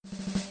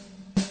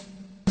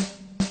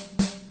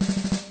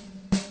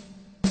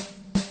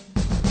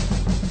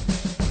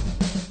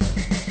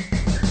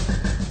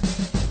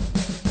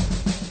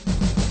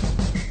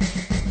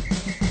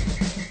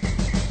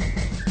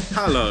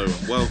Hello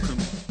and welcome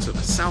to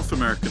the South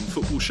American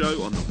Football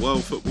Show on the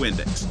World Football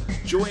Index.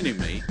 Joining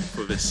me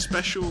for this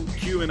special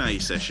Q&A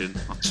session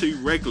are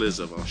two regulars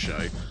of our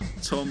show,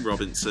 Tom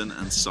Robinson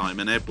and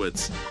Simon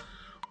Edwards.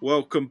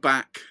 Welcome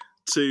back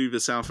to the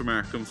South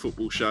American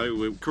Football Show.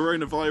 With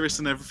coronavirus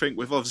and everything,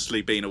 we've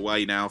obviously been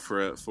away now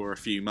for a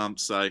few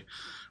months, so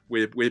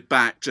we're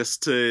back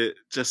just to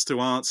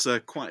answer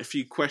quite a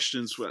few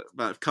questions that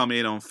have come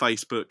in on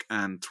Facebook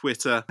and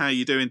Twitter. How are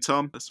you doing,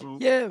 Tom?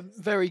 Yeah,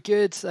 very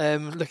good.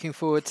 Looking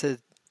forward to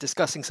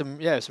discussing some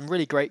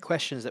really great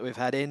questions that we've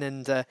had in,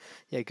 and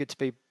good to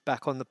be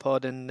back on the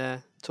pod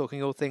and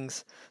talking all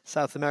things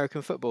South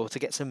American football to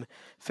get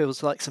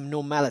feels like some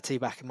normality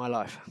back in my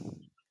life.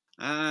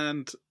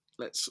 And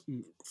let's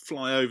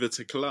fly over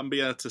to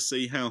Colombia to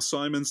see how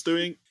Simon's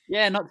doing.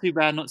 Yeah, not too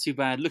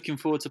bad. Looking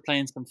forward to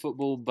playing some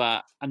football,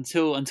 but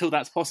until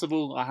that's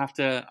possible, I'll have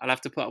to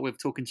put up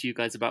with talking to you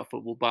guys about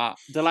football. But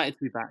delighted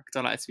to be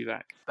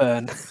back.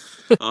 Burn.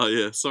 Oh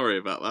yeah, sorry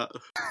about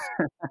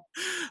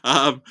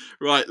that.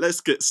 Right, let's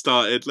get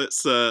started.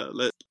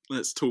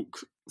 Let's talk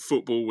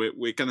football.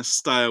 We're going to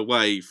stay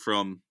away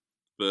from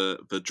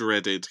the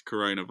dreaded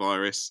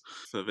coronavirus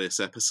for this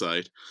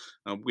episode.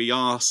 We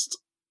asked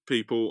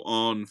people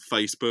on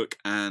Facebook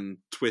and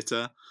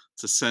Twitter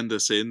to send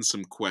us in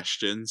some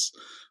questions.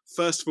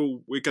 First of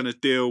all, we're going to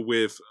deal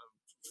with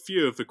a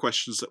few of the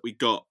questions that we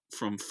got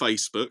from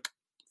Facebook,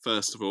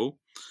 first of all.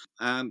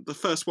 And the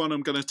first one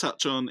I'm going to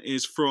touch on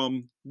is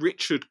from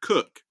Richard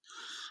Cook.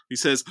 He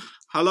says,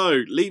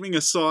 hello, leaving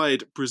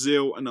aside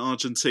Brazil and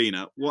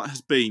Argentina, what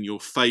has been your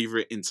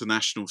favourite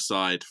international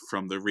side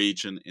from the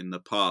region in the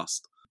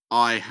past?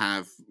 I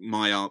have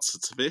my answer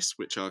to this,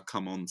 which I'll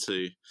come on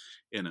to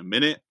in a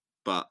minute.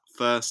 But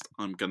first,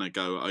 I'm going to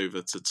go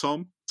over to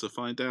Tom to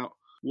find out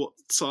what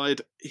side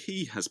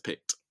he has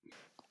picked.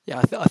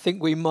 Yeah, I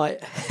think we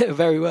might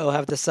very well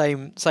have the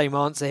same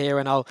answer here,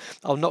 and I'll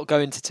not go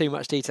into too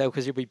much detail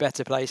because you'll be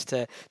better placed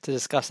to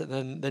discuss it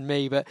than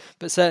me. But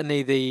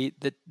certainly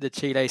the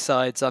Chile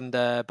sides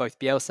under both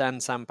Bielsa and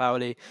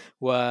Sampaoli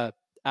were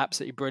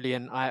absolutely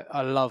brilliant.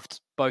 I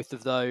loved both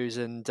of those,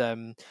 and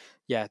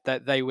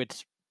they would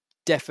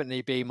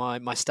definitely be my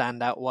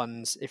standout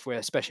ones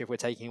especially if we're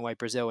taking away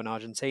Brazil and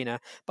Argentina.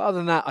 But other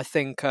than that, I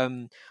think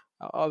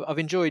I've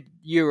enjoyed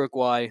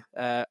Uruguay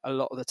a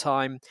lot of the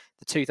time.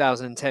 The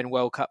 2010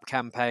 World Cup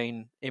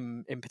campaign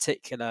in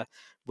particular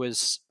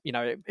was,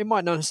 it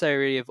might not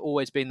necessarily have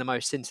always been the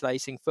most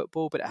scintillating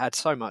football, but it had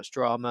so much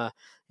drama.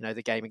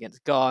 The game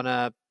against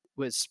Ghana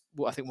was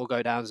what I think will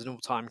go down as an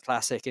all-time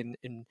classic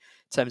in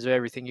terms of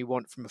everything you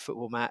want from a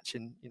football match,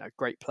 and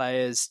great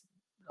players,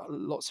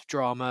 lots of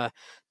drama,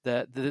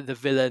 the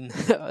villain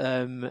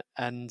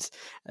and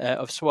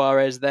of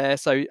Suarez there.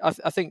 So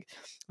I think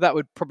that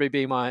would probably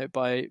be my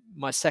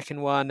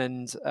second one.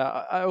 And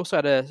I also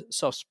had a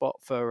soft spot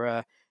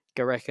for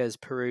Gareca's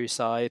Peru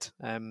side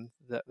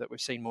that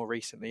we've seen more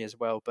recently as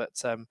well.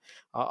 But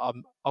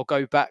I'll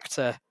go back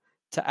to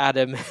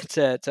Adam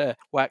to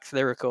wax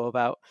lyrical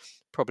about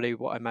probably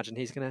what I imagine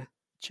he's going to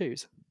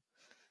choose.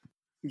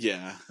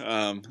 Yeah,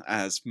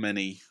 as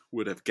many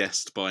would have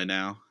guessed by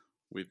now,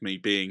 with me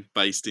being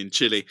based in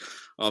Chile,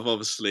 I've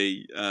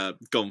obviously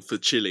gone for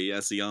Chile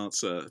as the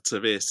answer to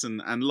this,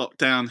 and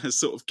lockdown has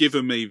sort of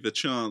given me the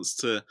chance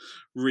to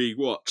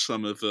re-watch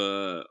some of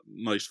the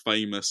most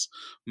famous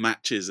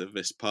matches of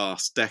this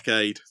past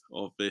decade,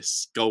 of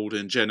this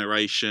golden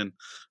generation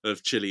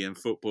of Chilean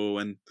football,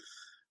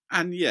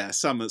 and yeah,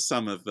 some of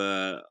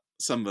the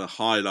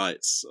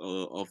highlights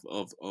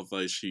of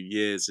those few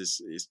years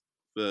is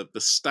the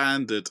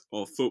standard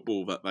of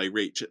football that they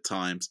reach at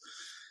times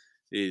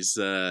is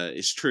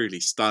truly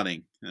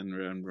stunning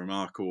and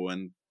remarkable.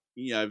 And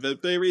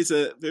there is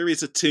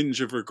a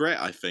tinge of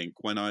regret, I think,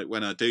 when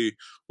I do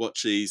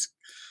watch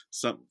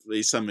some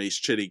of these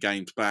Chile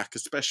games back,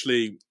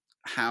 especially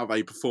how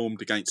they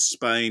performed against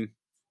Spain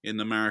in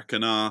the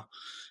Maracanã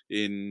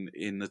in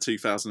the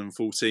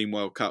 2014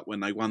 World Cup when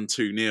they won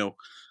 2-0.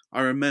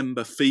 I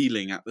remember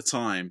feeling at the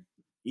time,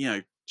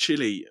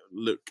 Chile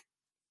look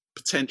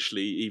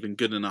potentially even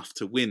good enough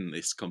to win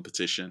this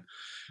competition,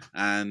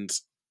 and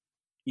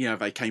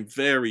they came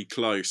very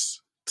close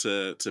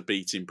to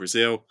beating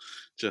Brazil,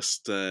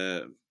 just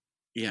the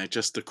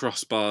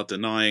crossbar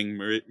denying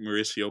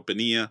Mauricio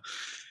Bonilla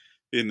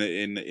in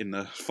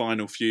the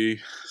final few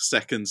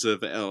seconds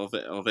of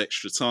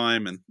extra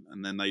time, and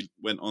then they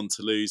went on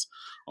to lose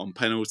on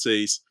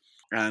penalties.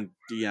 And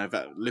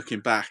looking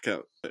back,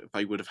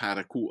 they would have had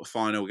a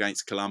quarter-final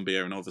against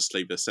Colombia, and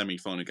obviously the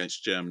semi-final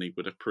against Germany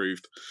would have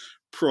proved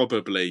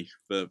probably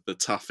the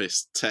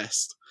toughest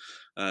test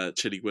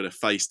Chile would have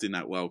faced in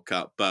that World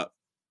Cup. But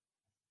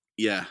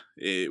yeah,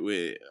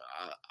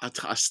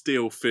 I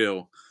still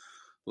feel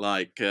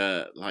like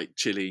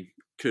Chile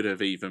could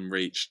have even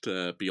reached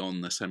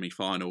beyond the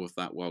semi-final of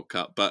that World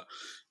Cup. But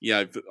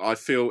I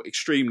feel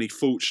extremely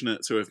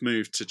fortunate to have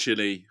moved to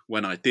Chile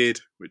when I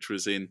did, which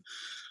was in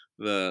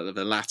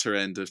the latter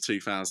end of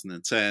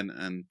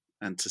 2010,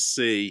 and to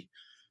see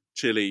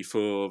Chile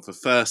for the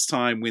first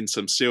time win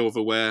some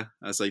silverware,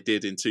 as they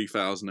did in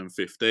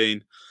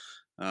 2015.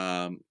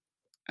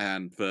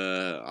 And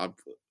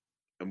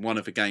one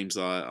of the games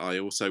I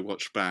also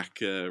watched back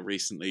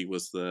recently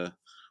was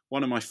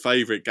one of my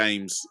favourite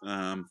games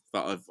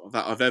that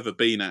I've ever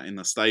been at in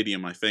the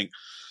stadium, I think,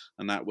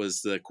 and that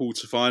was the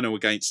quarterfinal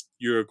against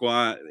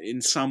Uruguay.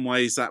 In some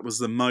ways, that was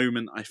the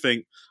moment, I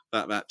think,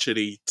 that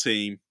Chile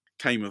team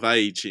came of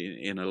age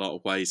in a lot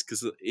of ways,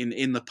 because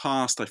in the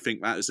past, I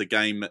think that was a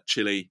game that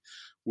Chile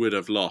would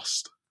have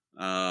lost,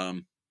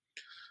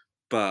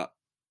 but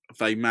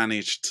they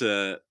managed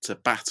to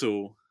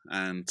battle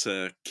and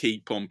to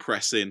keep on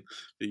pressing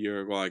the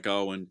Uruguay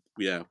goal. And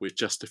with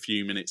just a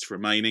few minutes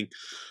remaining,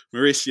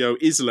 Mauricio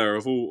Isla,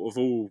 of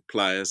all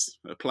players,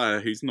 a player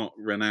who's not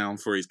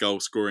renowned for his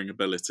goal scoring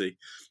ability,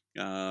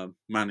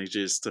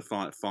 manages to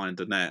find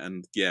a net.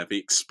 And the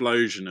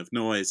explosion of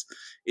noise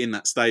in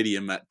that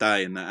stadium that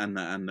day, and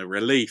the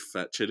relief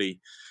that Chile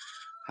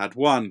had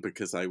won,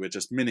 because they were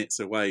just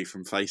minutes away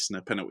from facing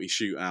a penalty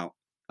shootout.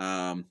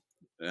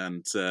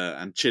 And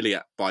Chile,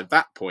 by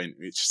that point,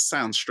 which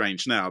sounds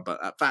strange now,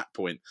 but at that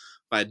point,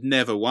 they had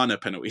never won a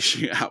penalty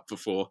shootout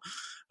before.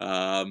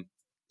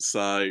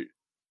 So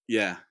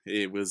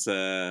it was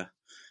a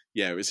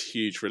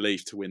huge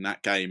relief to win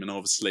that game. And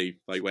obviously,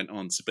 they went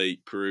on to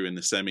beat Peru in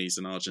the semis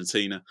and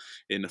Argentina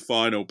in the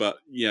final. But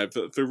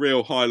the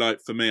real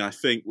highlight for me, I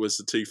think, was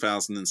the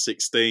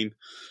 2016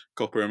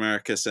 Copa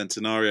America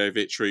Centenario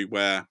victory,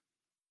 where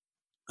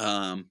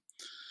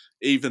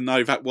even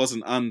though that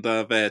wasn't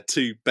under their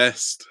two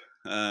best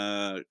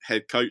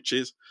head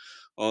coaches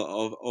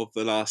of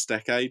the last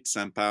decade,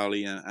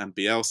 Sampaoli and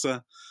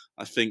Bielsa,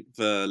 I think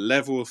the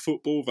level of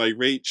football they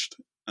reached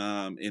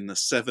in the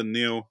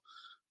 7-0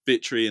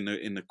 victory in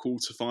the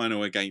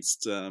quarterfinal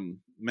against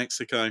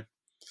Mexico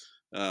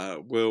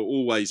will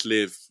always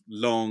live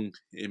long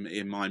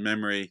in my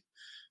memory.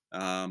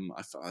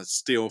 I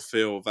still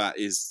feel that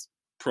is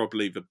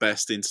probably the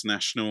best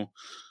international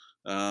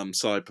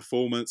side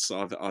performance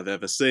I've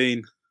ever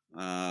seen.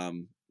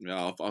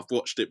 I've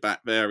watched it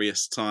back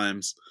various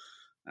times,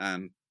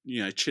 and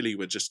Chile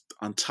were just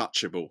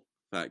untouchable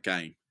that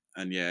game.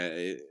 And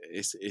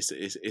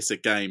it's a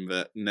game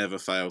that never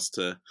fails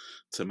to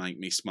make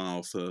me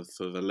smile for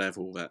the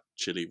level that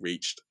Chile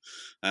reached,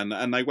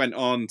 and they went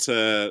on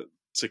to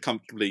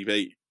comfortably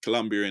beat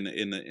Colombia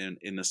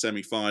in the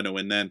semi-final,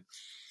 and then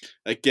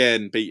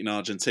again beating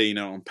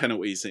Argentina on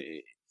penalties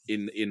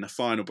in the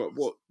final. But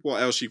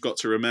what else you've got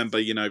to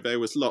remember, there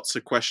was lots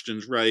of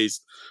questions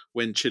raised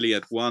when Chile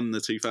had won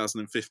the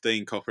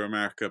 2015 Copa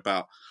America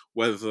about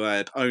whether they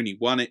had only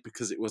won it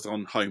because it was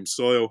on home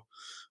soil.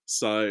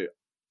 So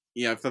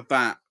for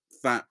that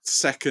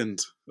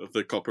second of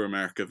the Copa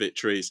America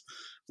victories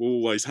will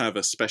always have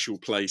a special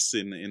place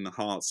in the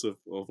hearts of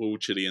all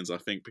Chileans, I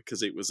think,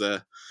 because it was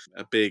a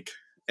big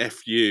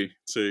FU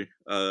to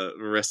the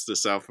rest of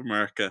South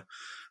America,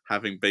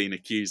 having been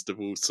accused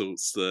of all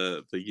sorts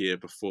the year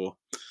before.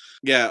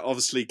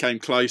 Obviously came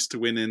close to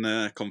winning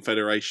the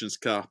Confederations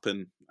Cup,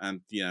 and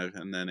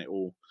then it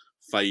all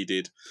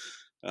faded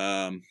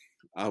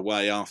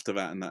away after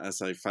that, and as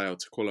they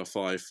failed to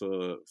qualify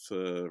for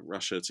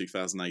Russia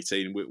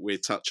 2018. We'll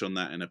touch on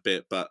that in a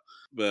bit, but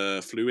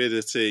the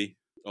fluidity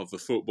of the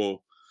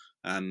football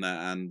and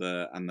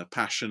the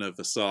passion of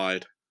the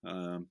side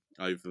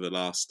over the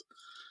last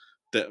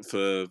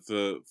for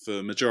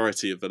the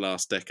majority of the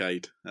last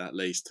decade at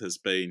least has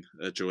been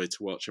a joy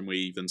to watch, and we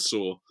even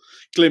saw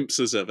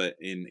glimpses of it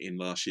in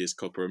last year's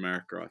Copa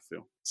America, I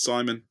feel.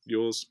 Simon,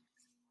 yours?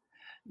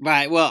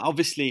 Right. Well,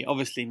 obviously,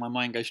 my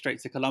mind goes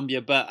straight to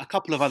Colombia, but a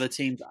couple of other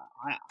teams.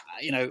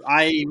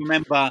 I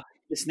remember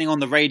listening on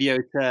the radio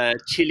to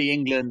Chile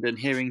England and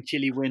hearing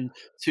Chile win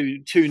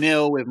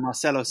 2-0 with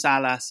Marcelo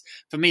Salas.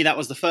 For me, that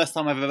was the first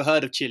time I've ever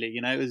heard of Chile.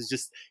 It was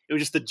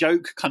just a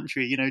joke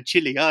country.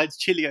 Chile. It's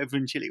Chile over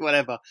in Chile,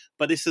 whatever.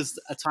 But this is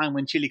a time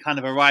when Chile kind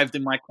of arrived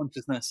in my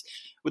consciousness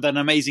with an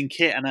amazing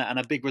kit and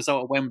a big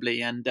result at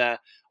Wembley. And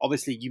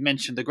obviously, you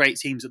mentioned the great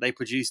teams that they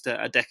produced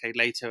a decade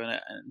later,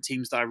 and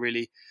teams that I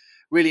really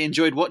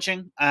enjoyed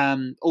watching.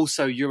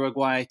 Also,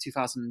 Uruguay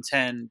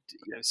 2010,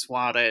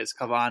 Suarez,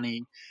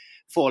 Cavani,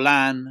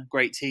 Forlan,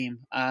 great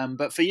team.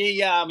 But for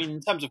you, in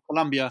terms of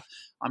Colombia,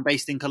 I'm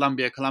based in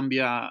Colombia.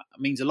 Colombia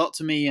means a lot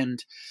to me.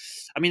 And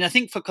I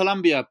think for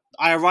Colombia,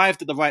 I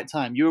arrived at the right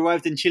time. You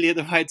arrived in Chile at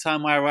the right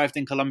time. I arrived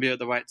in Colombia at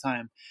the right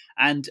time.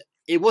 And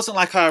it wasn't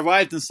like I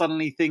arrived and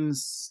suddenly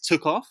things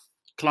took off.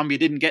 Colombia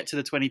didn't get to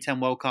the 2010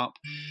 World Cup.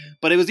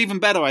 But it was even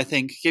better, I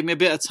think. It gave me a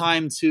bit of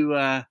time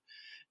to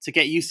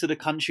get used to the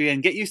country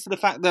and get used to the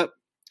fact that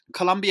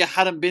Colombia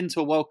hadn't been to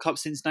a World Cup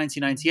since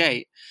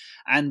 1998.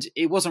 And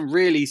it wasn't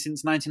really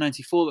since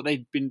 1994 that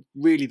they'd been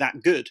really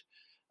that good.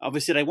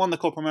 Obviously, they won the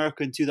Copa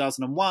America in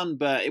 2001,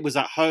 but it was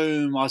at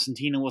home.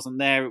 Argentina wasn't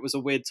there. It was a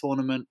weird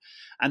tournament.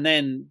 And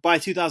then by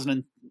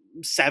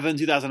 2007,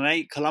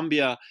 2008,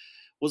 Colombia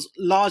was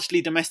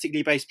largely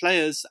domestically based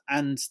players,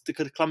 and the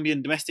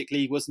Colombian domestic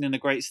league wasn't in a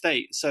great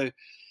state. So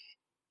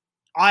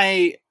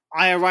I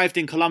I arrived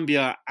in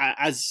Colombia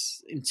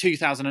as in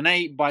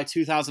 2008. By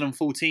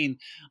 2014,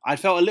 I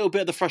felt a little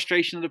bit of the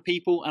frustration of the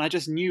people, and I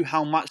just knew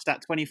how much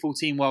that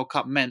 2014 World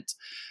Cup meant.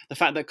 The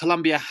fact that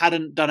Colombia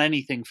hadn't done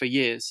anything for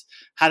years,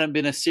 hadn't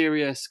been a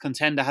serious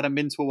contender, hadn't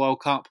been to a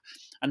World Cup,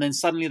 and then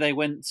suddenly they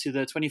went to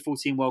the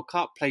 2014 World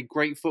Cup, played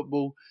great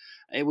football.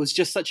 It was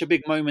just such a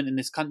big moment in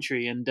this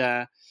country, and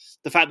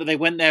the fact that they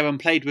went there and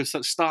played with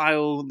such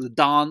style, the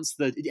dance,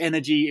 the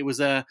energy, it was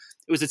a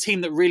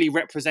team that really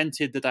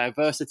represented the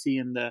diversity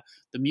and the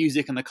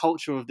music and the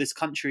culture of this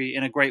country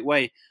in a great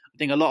way. I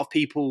think a lot of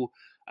people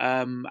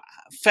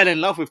fell in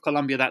love with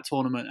Colombia that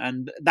tournament,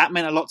 and that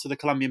meant a lot to the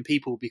Colombian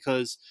people,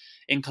 because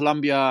in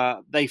Colombia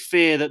they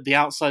fear that the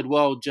outside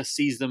world just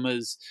sees them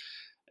as,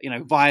 you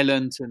know,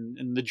 violent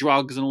and the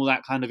drugs and all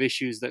that kind of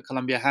issues that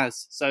Colombia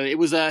has. So it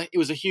was a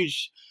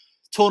huge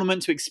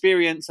tournament to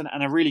experience, and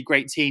a really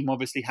great team.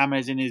 Obviously,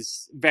 James in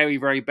his very,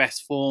 very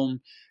best form.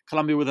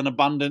 Colombia with an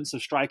abundance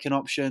of striking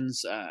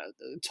options,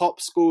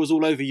 top scorers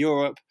all over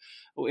Europe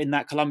in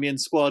that Colombian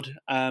squad.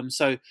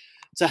 So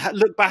to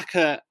look back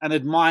at and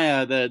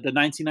admire the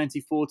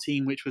 1994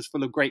 team, which was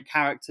full of great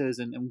characters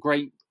and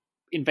great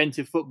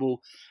inventive football,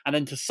 and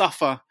then to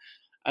suffer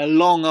a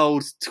long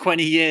old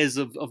 20 years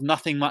of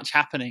nothing much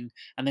happening,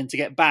 and then to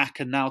get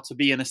back and now to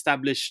be an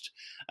established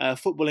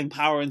footballing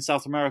power in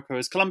South America,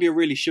 as Colombia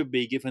really should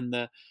be, given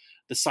the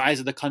size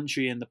of the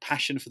country and the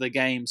passion for the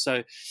game.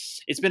 So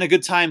it's been a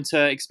good time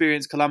to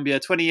experience Colombia.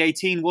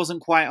 2018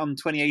 wasn't quite on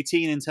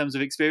 2018 in terms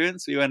of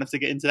experience. We won't have to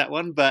get into that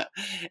one, but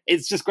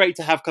it's just great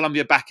to have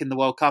Colombia back in the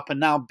World Cup and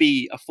now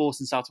be a force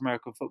in South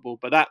American football.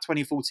 But that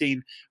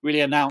 2014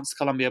 really announced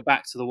Colombia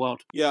back to the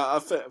world. Yeah, I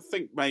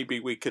think maybe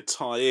we could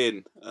tie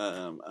in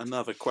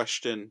another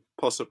question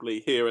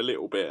possibly here a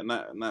little bit, and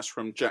that's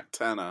from Jack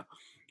Tanner,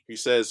 who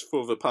says,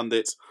 for the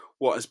pundits,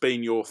 what has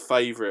been your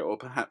favourite or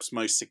perhaps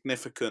most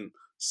significant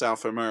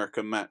South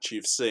American match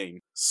you've seen?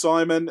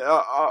 Simon,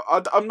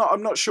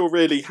 I'm not sure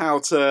really how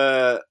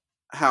to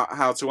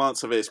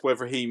answer this.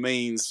 Whether he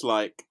means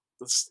like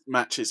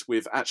matches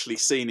we've actually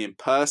seen in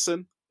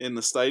person in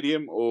the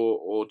stadium,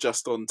 or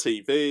just on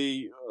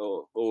TV,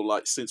 or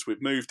like since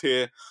we've moved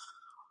here.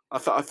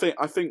 I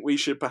think we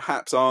should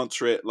perhaps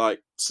answer it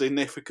like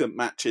significant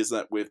matches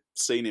that we've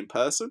seen in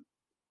person.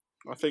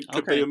 I think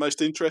could be the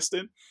most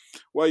interesting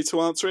way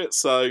to answer it.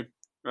 So.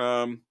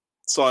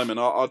 Simon,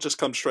 I'll just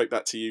come straight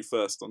back to you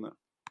first on that.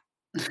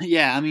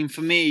 Yeah, I mean,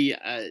 for me,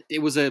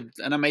 it was an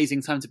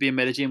amazing time to be in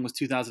Medellin. Was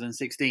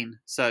 2016.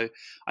 So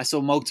I saw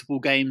multiple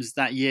games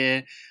that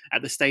year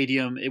at the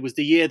stadium. It was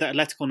the year that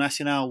Atlético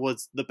Nacional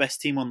was the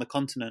best team on the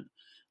continent.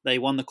 They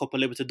won the Copa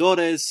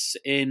Libertadores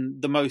in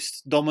the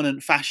most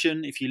dominant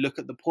fashion. If you look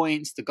at the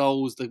points, the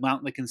goals, the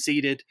amount they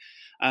conceded,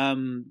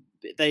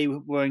 they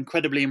were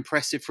incredibly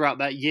impressive throughout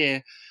that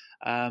year.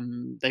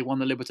 They won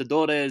the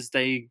Libertadores.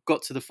 They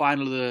got to the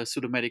final of the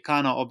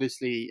Sudamericana.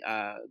 Obviously,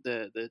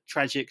 the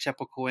tragic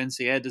Chapecoense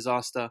air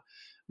disaster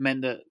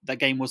meant that that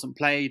game wasn't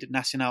played.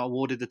 Nacional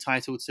awarded the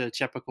title to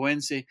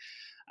Chapecoense.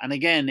 And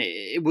again,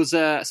 it was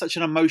such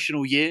an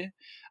emotional year.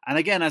 And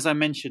again, as I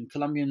mentioned,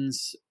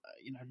 Colombians,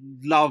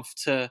 love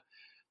to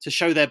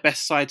show their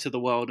best side to the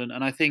world.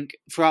 And I think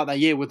throughout that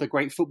year, with the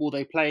great football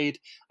they played,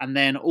 and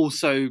then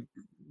also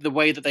the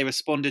way that they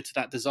responded to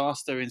that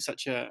disaster in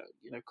such a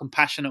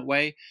compassionate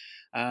way,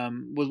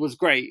 was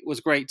great. It was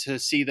great to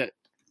see that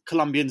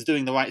Colombians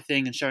doing the right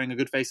thing and showing a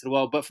good face to the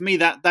world. But for me,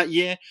 that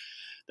year,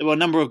 there were a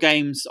number of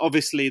games.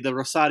 Obviously, the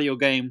Rosario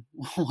game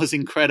was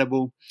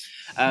incredible.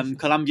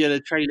 Colombia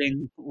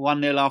trailing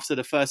 1-0 after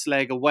the first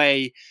leg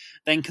away,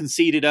 then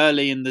conceded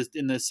early in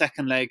the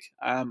second leg,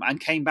 and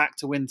came back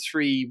to win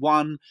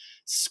 3-1,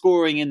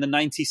 scoring in the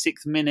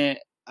 96th minute.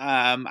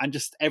 And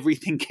just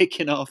everything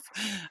kicking off.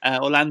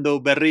 Orlando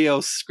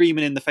Berrios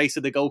screaming in the face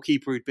of the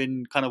goalkeeper who'd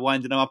been kind of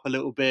winding him up a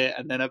little bit,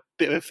 and then a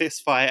bit of a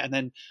fist fight, and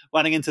then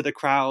running into the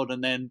crowd,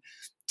 and then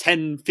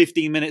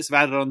 10-15 minutes of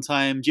added on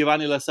time.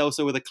 Giovanni Lo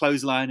Celso with a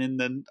clothesline in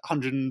the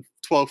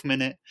 112th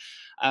minute.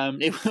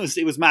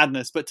 It was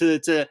madness. But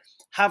to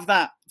have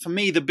that, for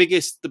me, the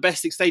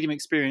best stadium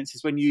experience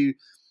is when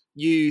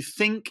you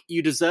think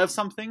you deserve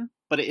something,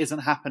 but it isn't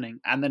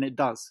happening, and then it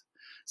does.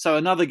 So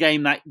another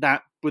game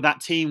that with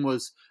that team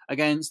was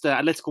against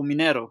Atlético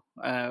Mineiro.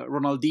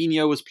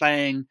 Ronaldinho was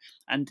playing,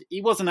 and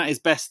he wasn't at his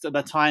best at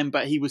the time,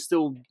 but he was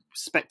still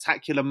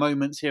spectacular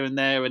moments here and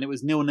there, and it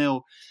was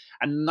 0-0.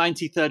 And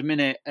 93rd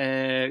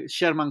minute,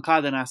 Sherman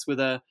Cárdenas with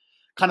a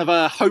kind of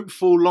a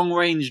hopeful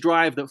long-range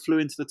drive that flew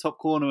into the top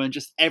corner, and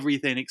just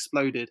everything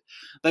exploded.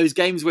 Those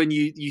games when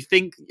you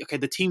think, okay,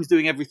 the team's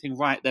doing everything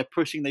right, they're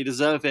pushing, they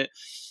deserve it,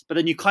 but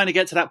then you kind of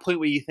get to that point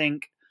where you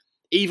think,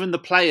 even the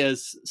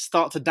players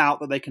start to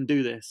doubt that they can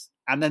do this.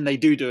 And then they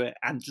do it.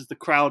 And just the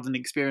crowd and the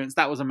experience,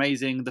 that was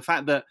amazing. The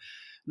fact that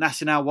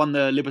Nacional won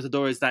the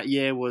Libertadores that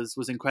year was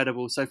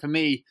incredible. So for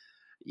me,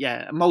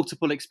 yeah,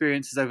 multiple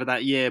experiences over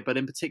that year, but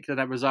in particular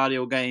that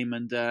Rosario game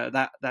and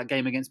that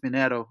game against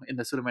Mineiro in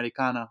the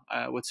Sudamericana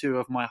were two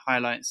of my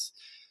highlights.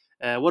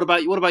 What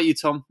about you,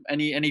 Tom?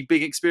 Any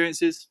big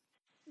experiences?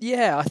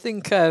 Yeah, I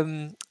think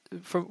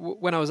from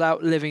when I was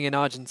out living in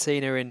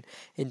Argentina in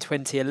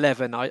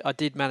 2011, I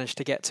did manage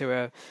to get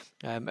to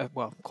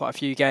quite a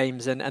few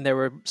games, and there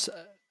were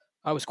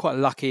I was quite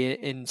lucky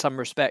in some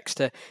respects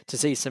to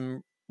see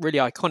some really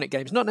iconic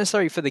games, not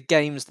necessarily for the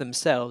games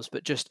themselves,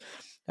 but just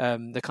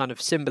the kind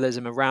of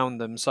symbolism around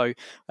them. So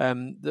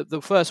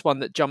the first one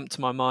that jumped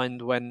to my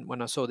mind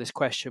when I saw this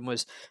question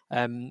was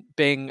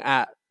being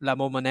at La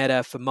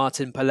Bombonera for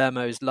Martin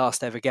Palermo's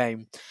last ever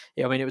game.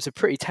 Yeah, I mean, it was a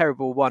pretty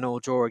terrible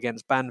 1-1 draw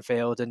against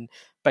Banfield, and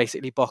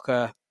basically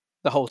Boca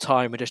the whole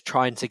time were just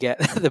trying to get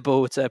the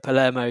ball to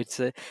Palermo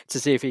to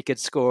see if he could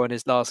score on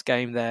his last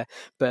game there.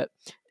 But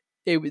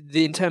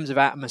in terms of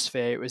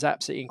atmosphere, it was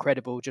absolutely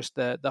incredible. Just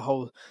the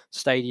whole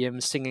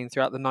stadium singing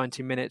throughout the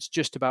 90 minutes,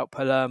 just about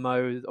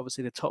Palermo,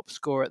 obviously the top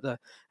scorer at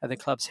the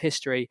club's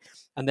history.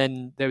 And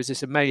then there was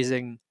this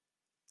amazing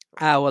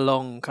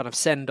hour-long kind of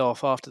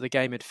send-off after the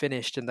game had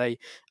finished, and they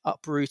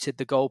uprooted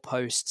the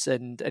goalposts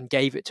and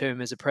gave it to him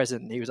as a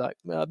present. And he was like,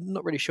 well, I'm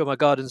not really sure my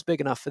garden's big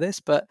enough for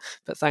this, but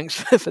thanks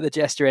for the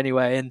gesture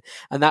anyway.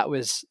 And that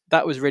was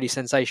really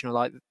sensational.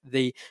 Like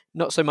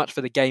not so much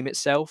for the game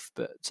itself,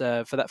 but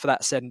for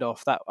that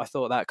send-off, that I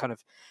thought that kind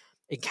of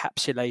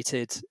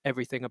encapsulated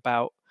everything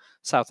about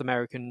South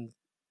American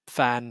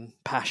fan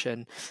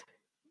passion.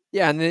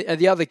 Yeah, and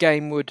the other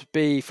game would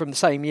be from the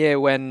same year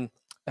when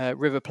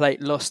River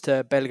Plate lost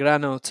to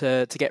Belgrano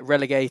to get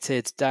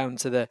relegated down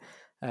to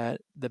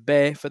the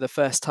B for the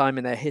first time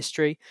in their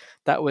history.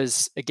 That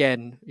was,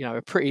 again,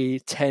 a pretty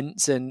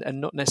tense and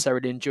not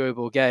necessarily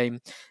enjoyable game,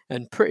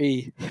 and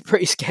pretty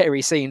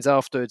scary scenes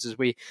afterwards as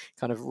we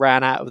kind of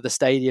ran out of the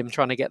stadium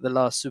trying to get the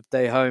last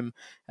subte home.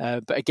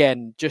 But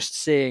again, just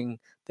seeing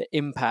the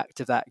impact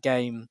of that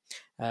game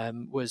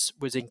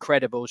was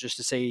incredible. Just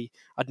to see,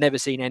 I'd never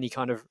seen any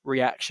kind of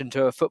reaction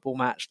to a football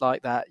match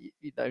like that.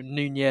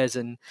 Nunez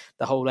and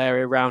the whole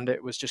area around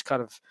it was just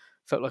kind of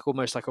felt like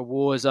almost like a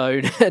war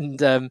zone, and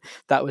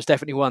that was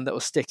definitely one that will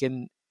stick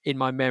in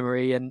my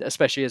memory. And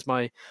especially as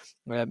my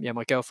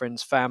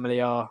girlfriend's family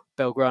are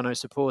Belgrano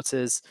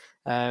supporters,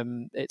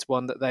 it's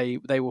one that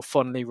they will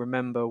fondly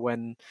remember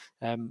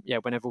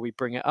whenever we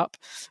bring it up.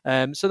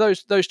 So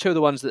those two are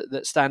the ones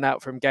that stand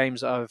out from games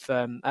that I've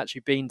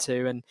actually been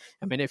to. And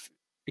I mean, if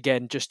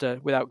again, just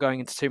without going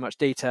into too much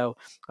detail,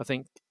 I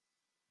think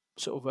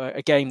sort of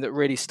a game that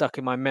really stuck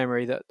in my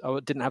memory that I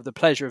didn't have the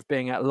pleasure of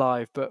being at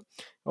live, but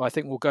I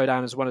think will go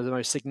down as one of the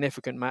most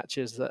significant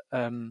matches that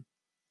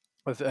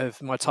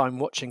of my time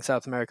watching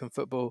South American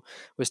football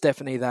was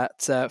definitely that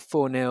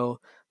 4-0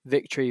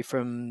 victory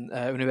from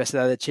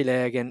Universidad de Chile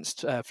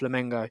against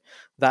Flamengo.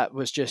 That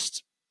was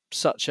just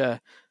such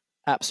a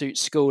absolute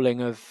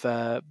schooling of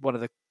one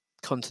of the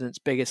continent's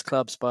biggest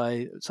clubs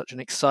by such an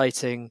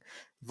exciting,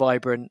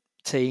 vibrant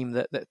team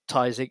that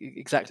ties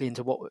exactly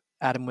into what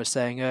Adam was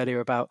saying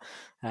earlier about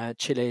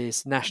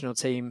Chile's national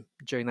team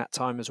during that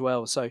time as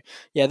well. So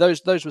yeah,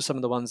 those were some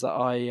of the ones that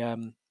I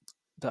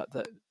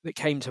that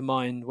came to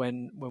mind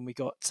when we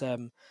got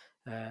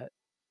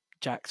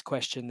Jack's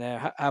question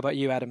there. How about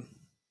you, Adam?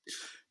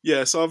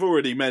 Yeah, so I've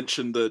already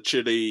mentioned the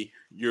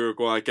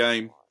Chile-Uruguay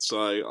game,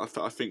 so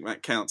I think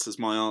that counts as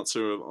my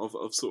answer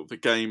of sort of the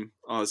game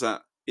I was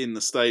at in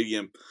the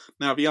stadium.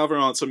 Now, the other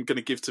answer I'm going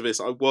to give to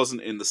this, I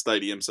wasn't in the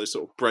stadium, so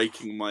sort of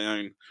breaking my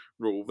own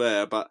rule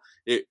there, but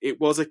it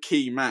was a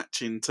key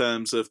match in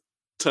terms of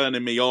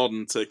turning me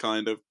on to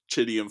kind of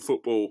Chilean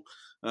football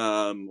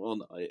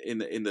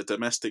in the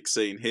domestic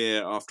scene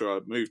here after I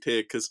moved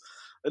here, because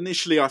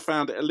initially I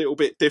found it a little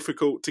bit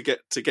difficult to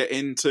get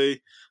into.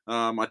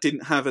 I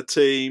didn't have a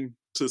team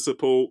to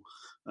support,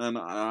 and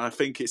I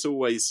think it's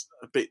always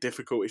a bit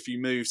difficult if you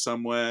move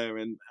somewhere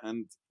and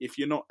if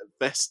you're not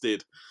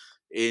vested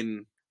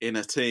in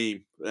a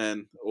team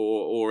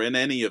or in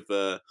any of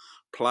the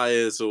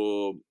players,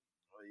 or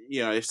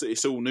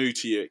it's all new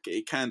to you.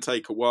 It can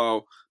take a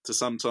while to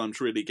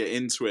sometimes really get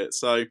into it.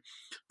 So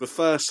the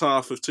first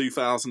half of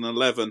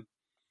 2011,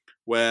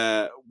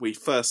 where we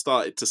first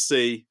started to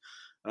see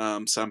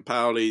San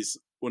Pauli's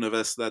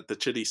Universidad de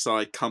Chile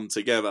side come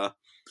together,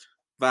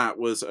 that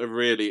was a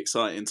really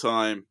exciting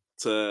time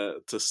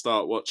to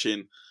start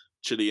watching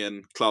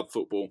Chilean club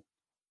football.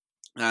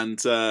 And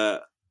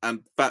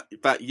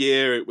that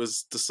year, it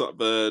was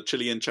the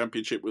Chilean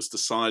Championship was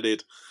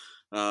decided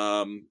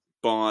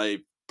by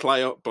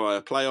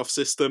a playoff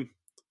system.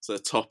 So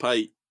top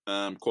 8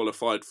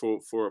 qualified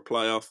for a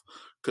playoff.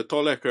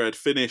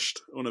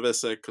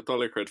 Universidad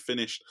Católica had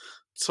finished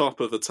top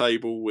of the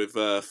table with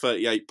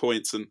 38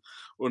 points, and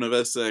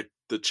Universidad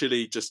de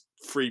Chile just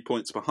 3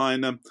 points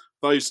behind them.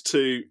 Those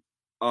two,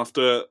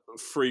 after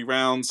 3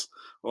 rounds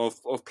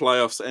of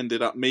playoffs,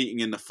 ended up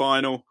meeting in the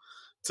final.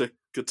 To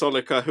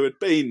Católica, who had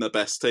been the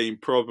best team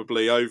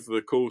probably over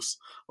the course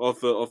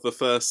of the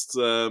first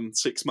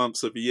 6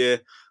 months of the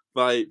year,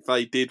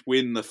 they did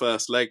win the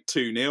first leg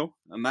 2-0,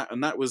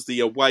 and that was the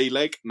away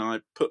leg. And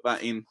I put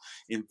that in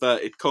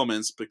inverted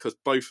commas because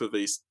both of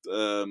these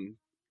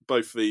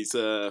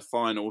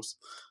finals,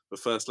 the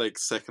first leg,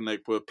 second leg,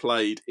 were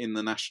played in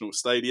the national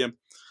stadium.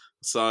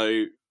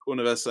 So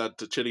Universidad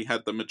de Chile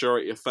had the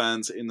majority of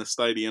fans in the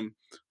stadium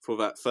for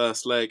that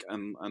first leg,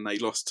 and they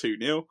lost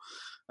 2-0.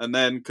 And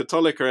then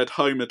Católica had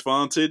home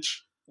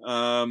advantage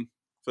for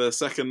the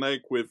second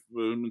leg with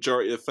the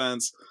majority of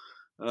fans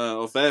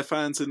of their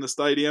fans in the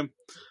stadium,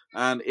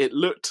 and it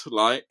looked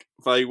like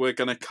they were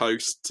going to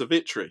coast to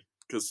victory,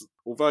 because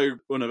although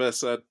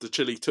Universidad de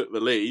Chile took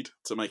the lead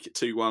to make it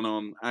 2-1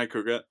 on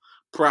aggregate,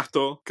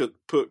 Prato could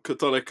put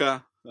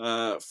Católica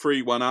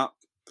 3-1 up,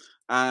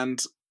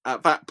 and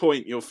at that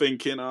point you're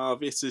thinking,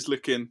 this is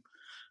looking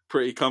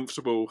pretty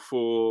comfortable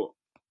for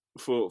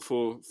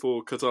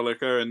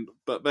Católica,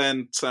 but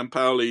then San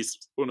Pauli's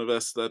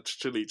Universidad de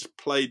Chile just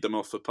played them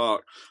off the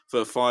park for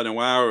the final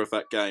hour of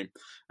that game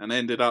and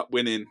ended up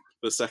winning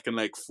the second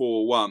leg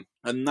 4-1,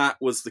 and that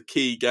was the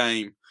key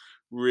game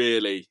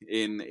really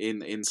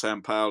in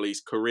San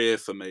Pauli's career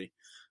for me,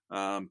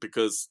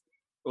 because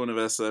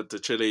Universidad de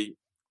Chile,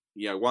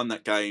 won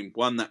that game,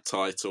 won that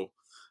title,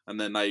 and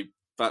then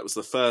that was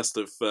the first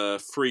of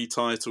 3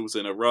 titles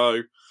in a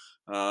row.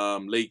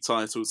 League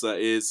titles, that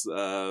is.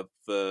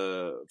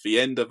 The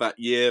end of that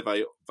year,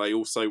 they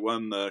also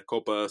won the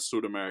Copa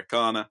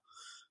Sudamericana,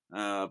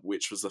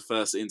 which was the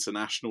first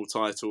international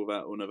title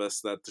that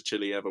Universidad de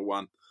Chile ever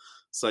won.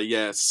 So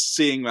yeah,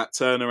 seeing that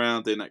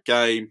turnaround in that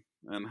game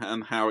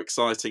and how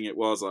exciting it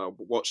was. I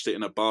watched it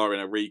in a bar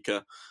in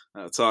Arica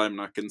at the time,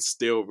 and I can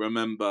still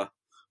remember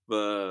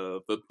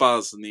the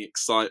buzz and the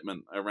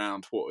excitement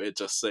around what we had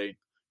just seen,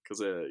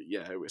 because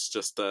it was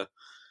just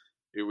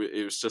it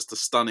was just a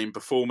stunning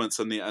performance,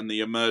 and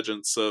the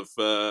emergence of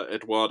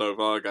Eduardo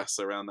Vargas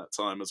around that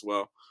time as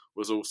well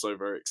was also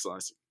very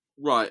exciting.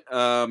 Right,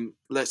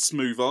 let's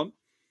move on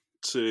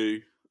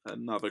to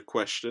another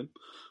question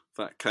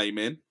that came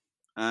in,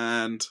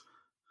 and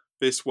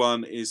this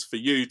one is for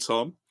you,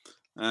 Tom,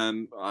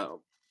 and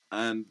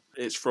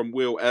it's from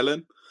Will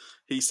Ellen.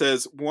 He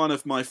says, one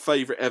of my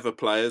favourite ever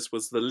players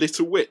was the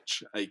Little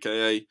Witch,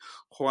 aka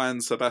Juan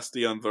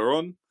Sebastian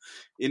Veron.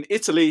 In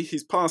Italy,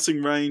 his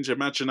passing range,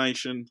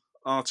 imagination,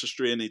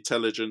 artistry and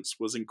intelligence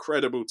was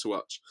incredible to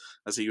watch,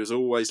 as he was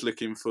always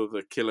looking for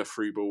the killer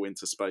through ball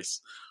into space.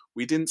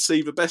 We didn't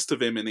see the best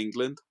of him in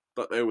England,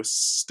 but there were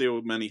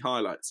still many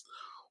highlights.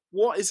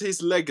 What is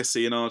his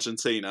legacy in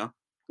Argentina?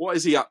 What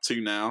is he up to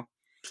now?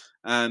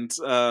 And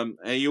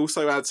he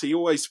also adds, he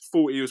always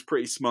thought he was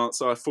pretty smart,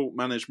 so I thought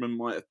management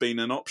might have been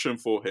an option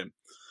for him.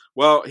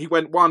 Well, he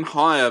went one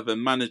higher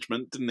than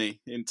management, didn't he,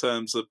 in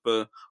terms of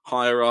the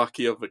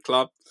hierarchy of the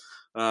club?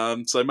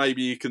 So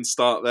maybe you can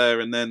start there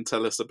and then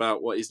tell us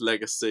about what his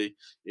legacy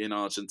in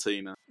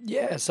Argentina.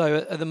 Yeah, so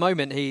at the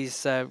moment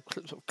he's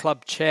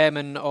club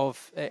chairman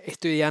of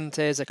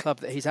Estudiantes, a club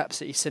that he's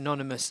absolutely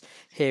synonymous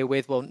here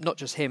with. Well, not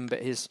just him,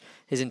 but his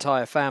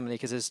entire family,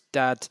 because his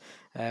dad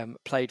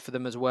played for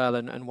them as well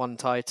and won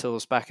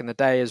titles back in the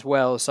day as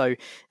well. So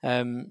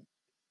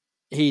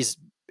he's,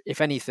 if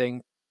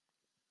anything,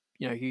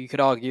 you could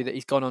argue that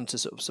he's gone on to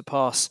sort of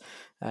surpass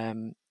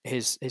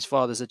his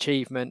father's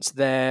achievements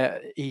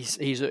there. He's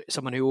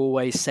someone who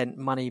always sent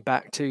money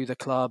back to the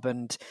club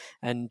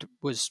and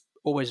was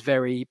always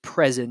very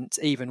present,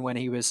 even when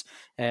he was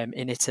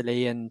in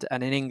Italy and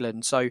in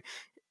England. So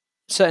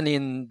certainly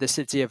in the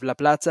city of La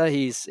Plata,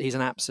 he's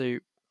an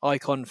absolute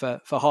icon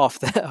for half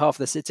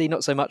the city,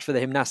 not so much for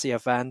the Gimnasia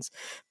fans,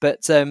 but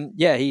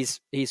he's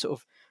sort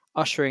of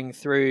ushering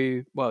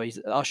through. Well, he's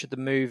ushered the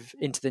move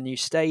into the new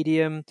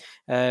stadium,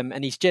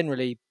 and he's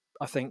generally,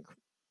 I think,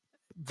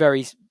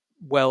 very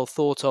well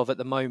thought of at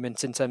the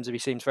moment, in terms of he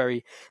seems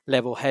very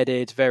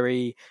level-headed,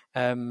 very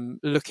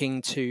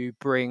looking to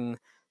bring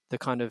the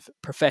kind of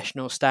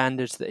professional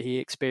standards that he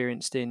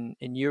experienced in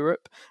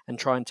Europe and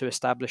trying to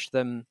establish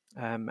them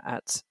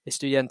at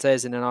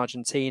Estudiantes and in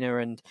Argentina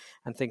and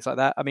things like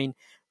that. I mean,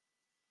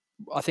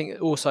 I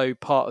think also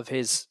part of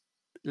his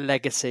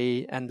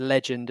legacy and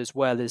legend as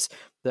well is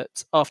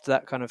that after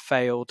that kind of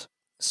failed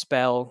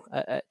spell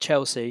at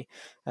Chelsea,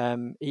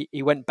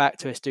 he went back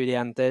to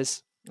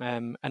Estudiantes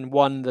and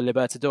won the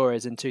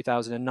Libertadores in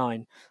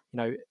 2009.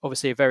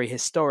 Obviously a very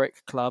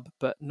historic club,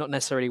 but not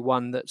necessarily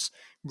one that's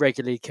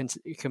regularly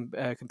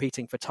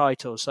competing for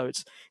titles. So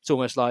it's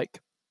almost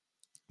like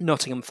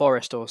Nottingham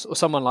Forest or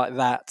someone like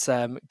that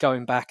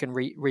going back and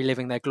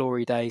reliving their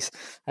glory days.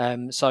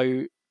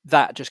 So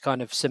that just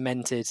kind of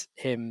cemented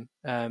him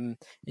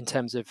in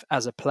terms of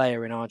as a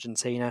player in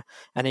Argentina.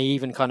 And he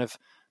even kind of,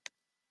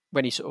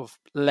 when he sort of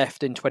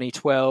left in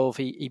 2012,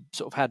 he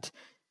sort of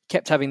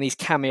kept having these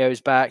cameos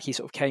back. He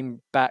sort of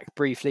came back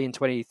briefly in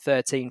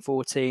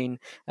 2013-14.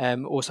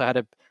 Also had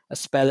a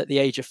spell at the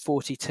age of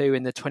 42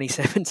 in the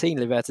 2017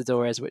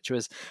 Libertadores, which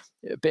was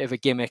a bit of a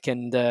gimmick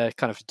and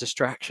kind of a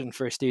distraction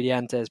for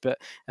Estudiantes. But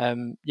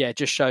it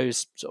just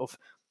shows sort of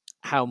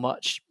how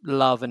much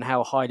love and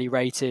how highly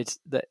rated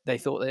that they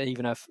thought that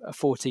even a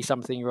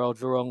 40-something-year-old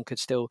Veron could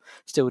still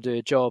do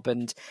a job.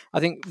 And I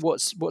think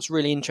what's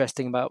really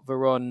interesting about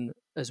Veron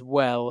as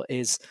well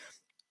is,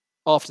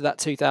 after that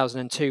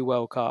 2002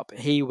 World Cup,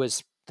 he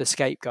was the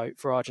scapegoat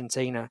for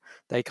Argentina.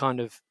 They kind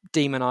of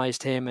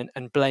demonized him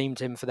and blamed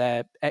him for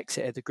their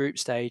exit at the group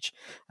stage.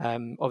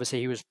 Obviously,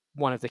 he was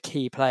one of the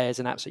key players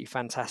and absolutely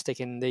fantastic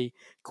in the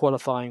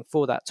qualifying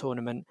for that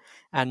tournament.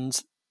 And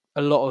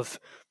a lot of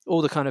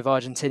all the kind of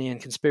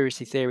Argentinian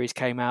conspiracy theories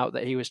came out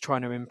that he was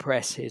trying to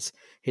impress his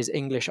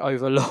English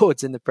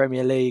overlords in the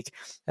Premier League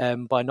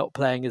by not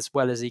playing as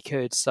well as he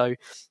could. So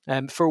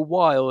for a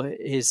while,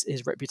 his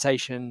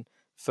reputation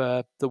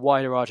for the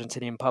wider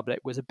Argentinian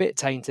public was a bit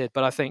tainted.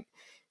 But I think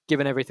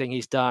given everything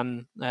he's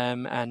done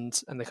and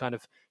the kind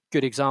of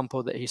good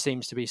example that he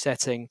seems to be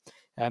setting,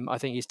 I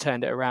think he's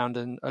turned it around,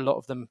 and a lot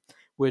of them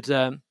would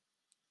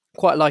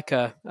quite like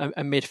a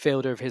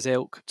midfielder of his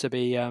ilk to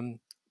be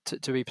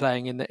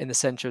playing in the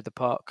centre of the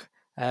park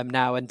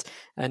now. And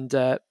at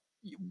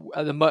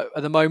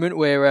the moment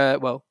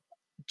we're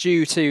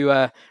due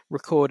to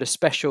record a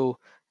special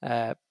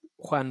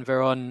Juan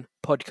Veron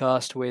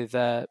podcast with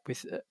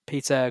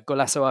Peter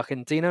Golasso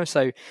Argentino.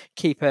 So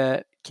keep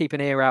an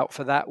ear out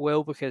for that,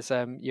 Will, because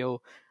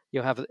you'll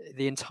have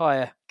the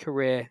entire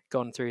career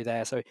gone through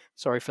there. So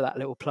sorry for that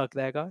little plug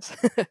there, guys.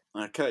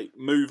 Okay,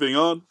 moving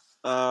on.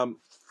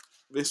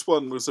 This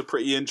one was a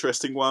pretty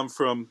interesting one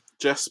from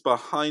Jesper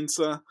Heinze.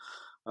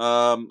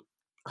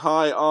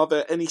 Hi, are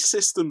there any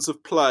systems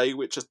of play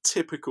which are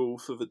typical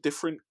for the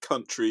different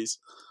countries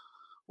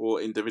or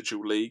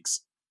individual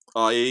leagues,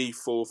 i.e.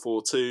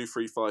 4-4-2,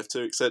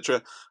 3-5-2,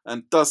 etc.?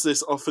 And does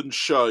this often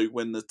show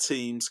when the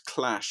teams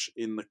clash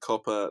in the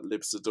Copa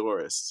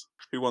Libertadores?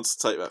 Who wants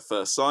to take that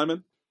first,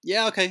 Simon?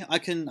 Yeah, okay, I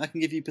can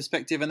give you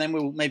perspective, and then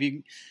we'll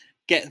maybe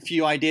get a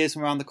few ideas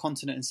from around the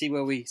continent and see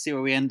where we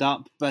end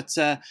up. But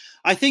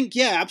I think,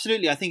 yeah,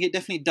 absolutely. I think it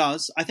definitely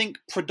does. I think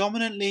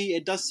predominantly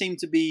it does seem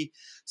to be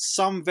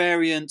some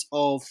variant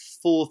of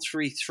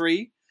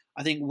 4-3-3.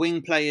 I think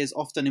wing play is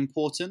often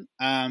important.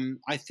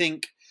 I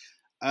think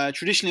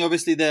traditionally,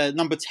 obviously, the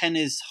number 10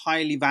 is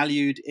highly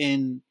valued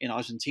in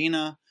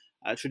Argentina,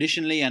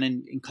 traditionally, and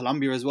in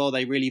Colombia as well.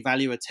 They really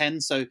value a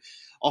 10. So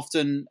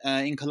often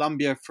in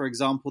Colombia, for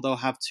example, they'll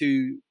have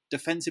two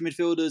defensive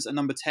midfielders, a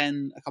number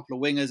 10, a couple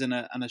of wingers, and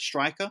a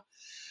striker.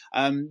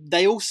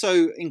 They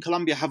also, in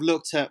Colombia, have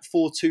looked at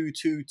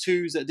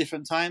 4-2-2-2s at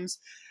different times.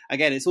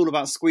 Again, it's all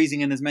about squeezing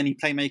in as many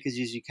playmakers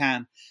as you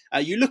can.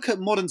 You look at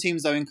modern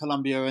teams, though, in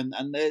Colombia, and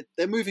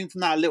they're moving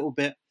from that a little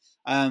bit.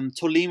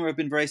 Tolima have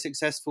been very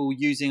successful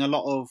using a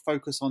lot of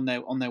focus on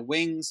their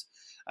wings.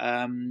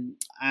 And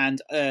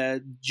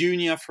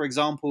Junior, for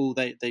example,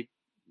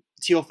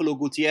 Teófilo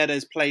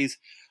Gutiérrez plays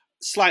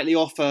slightly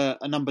off a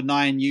number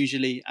 9,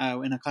 usually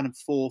in a kind of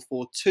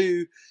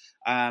 4-4-2,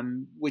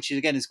 which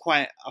is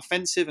quite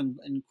offensive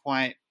and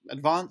quite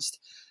advanced.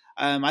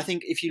 I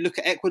think if you look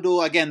at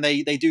Ecuador, again,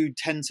 they do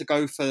tend to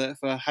go for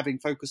having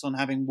focus on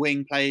having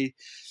wing play.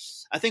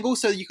 I think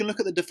also you can look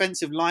at the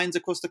defensive lines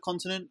across the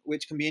continent,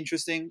 which can be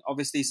interesting.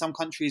 Obviously, some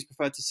countries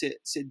prefer to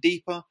sit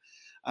deeper.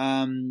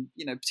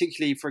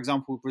 Particularly, for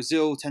example,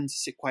 Brazil tend to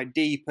sit quite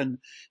deep and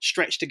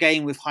stretch the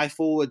game with high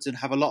forwards and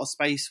have a lot of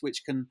space,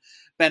 which can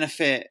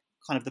benefit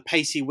kind of the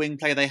pacey wing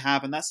play they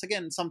have. And that's,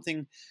 again,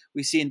 something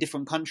we see in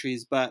different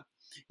countries. But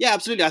yeah,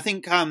 absolutely. I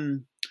think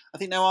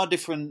there are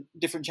different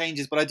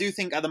changes, but I do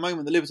think at the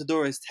moment the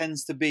Libertadores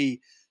tends to be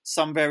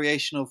some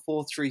variation of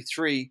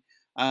 4-3-3,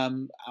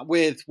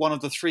 with one of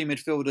the three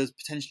midfielders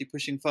potentially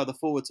pushing further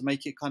forward to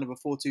make it kind of a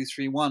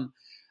 4-2-3-1.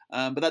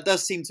 But that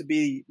does seem to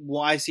be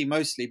what I see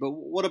mostly. But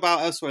what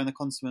about elsewhere in the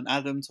continent,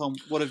 Adam, Tom?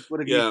 What have you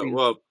seen? Yeah,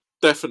 well,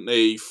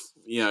 definitely,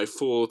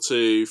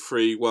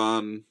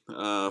 4-2-3-1,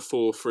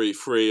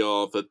 4-3-3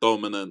 are the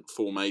dominant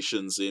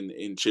formations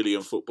in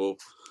Chilean football.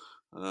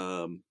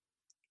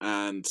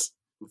 And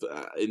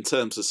in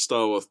terms of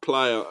style of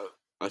play,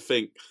 I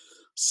think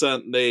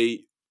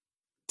certainly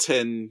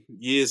 10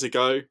 years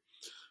ago,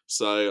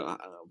 so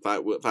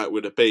that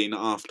would have been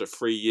after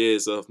 3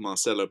 years of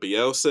Marcelo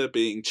Bielsa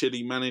being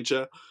Chile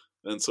manager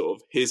and sort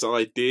of his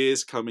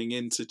ideas coming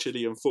into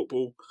Chilean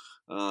football.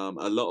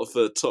 A lot of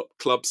the top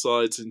club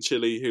sides in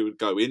Chile who would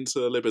go into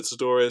the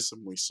Libertadores,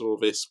 and we saw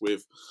this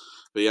with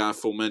the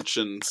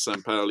aforementioned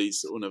San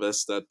Pauli's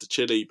Universidad de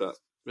Chile, but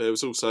there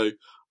was also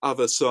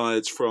other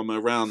sides from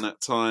around that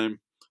time,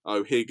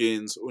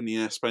 O'Higgins,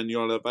 Unión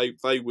Española.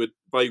 They would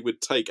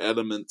take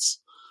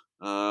elements,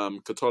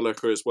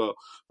 Católica as well.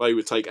 They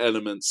would take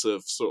elements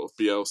of sort of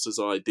Bielsa's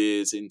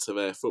ideas into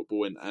their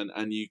football,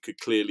 and you could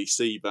clearly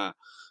see that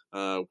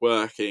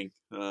working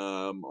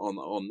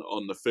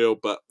on the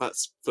field. But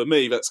for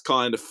me, that's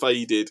kind of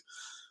faded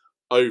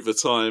over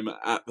time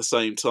at the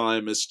same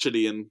time as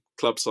Chilean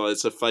club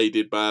sides have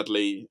faded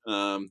badly,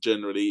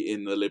 generally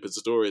in the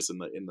Libertadores in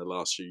the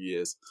last few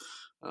years.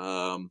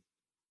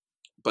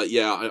 But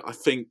yeah, I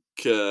think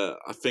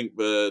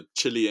the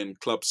Chilean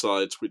club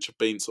sides, which have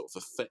been sort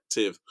of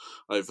effective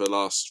over the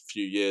last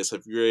few years,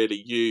 have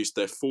really used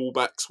their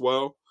fullbacks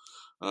well,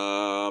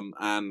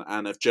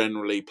 and have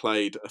generally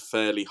played a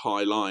fairly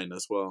high line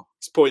as well.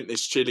 It's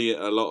pointless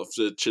a lot of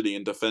the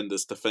Chilean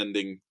defenders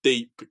defending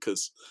deep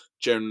because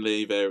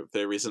generally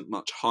there isn't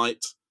much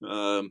height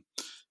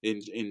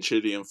in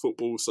Chilean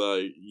football. So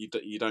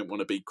you don't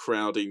want to be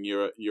crowding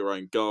your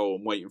own goal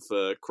and waiting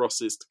for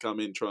crosses to come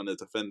in trying to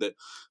defend it.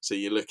 So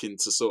you're looking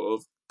to sort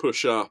of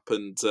push up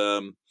and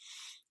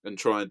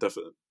try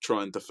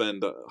and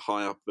defend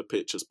high up the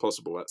pitch as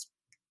possible. That's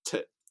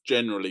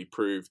generally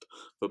proved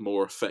the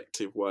more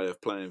effective way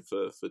of playing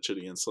for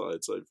Chilean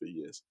sides over the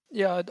years.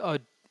 Yeah,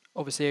 I'd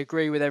obviously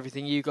agree with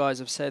everything you guys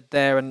have said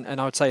there, and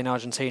I would say in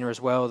Argentina as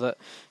well that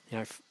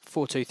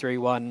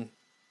 4-2-3-1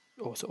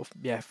 or sort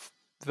of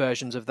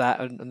versions of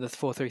that, and the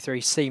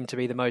 4-3-3 seem to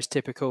be the most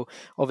typical.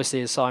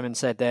 Obviously, as Simon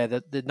said there,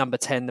 the number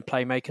 10, the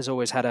playmaker's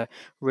always had a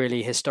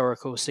really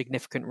historical,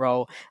 significant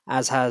role,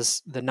 as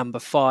has the number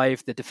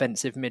 5, the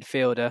defensive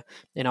midfielder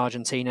in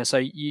Argentina. So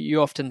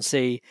you often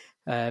see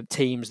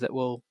teams that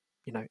will,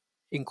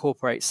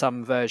 incorporate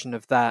some version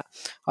of that.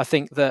 I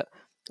think that,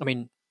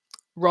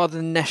 rather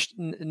than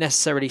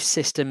necessarily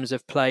systems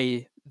of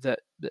play that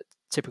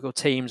typical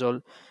teams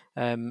or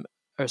are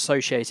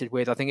associated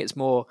with, I think it's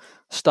more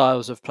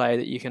styles of play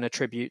that you can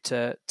attribute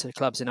to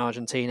clubs in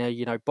Argentina.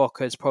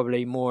 Boca's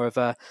probably more of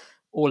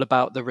all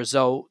about the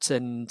result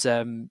and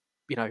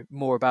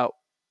more about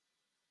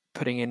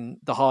putting in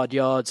the hard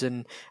yards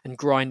and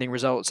grinding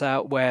results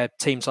out, where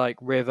teams like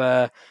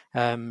River,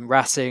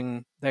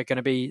 Racing, they're going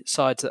to be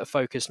sides that are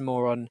focused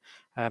more on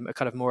a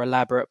kind of more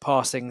elaborate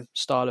passing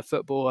style of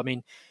football.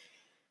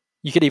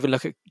 You could even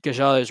look at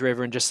Gallardo's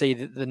River and just see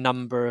the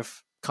number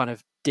of kind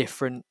of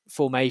different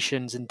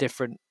formations and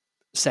different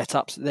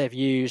setups that they've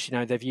used.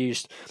 They've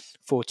used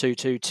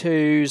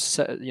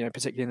 4-2-2-2s,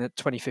 particularly in the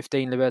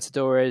 2015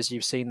 Libertadores.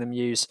 You've seen them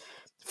use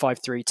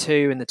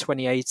 5-3-2 in the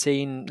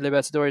 2018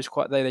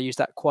 Libertadores. They used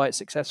that quite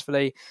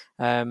successfully.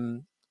 4-3-1-2s,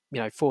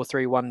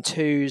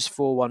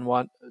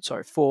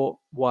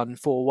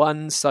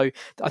 4-1-4-1s. So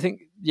I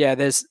think,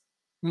 there's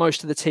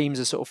most of the teams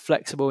are sort of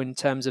flexible in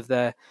terms of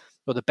the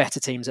better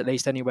teams, at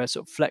least anywhere,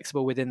 sort of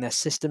flexible within their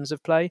systems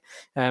of play.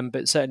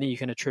 But certainly you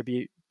can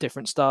attribute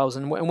different styles.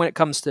 And when it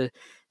comes to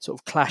sort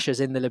of clashes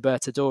in the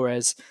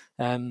Libertadores,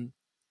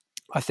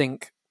 I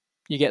think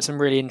you get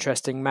some really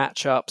interesting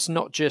matchups,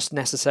 not just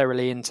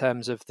necessarily in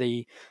terms of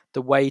the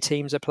way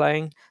teams are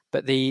playing,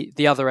 but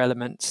the other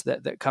elements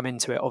that come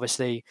into it.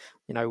 Obviously,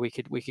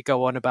 we could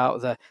go on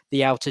about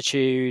the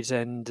altitude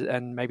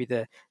and maybe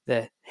the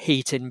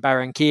heat in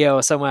Barranquilla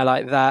or somewhere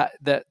like that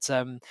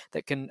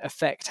can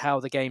affect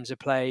how the games are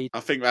played. I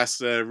think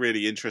that's a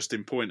really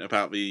interesting point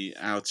about the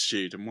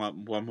altitude, and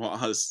one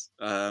what I was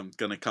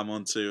going to come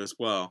on to as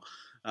well,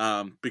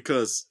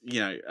 because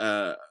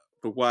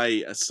the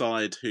way a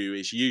side who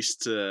is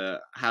used to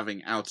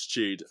having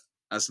altitude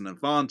as an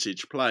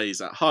advantage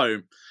plays at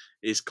home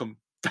is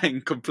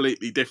then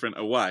completely different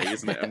away,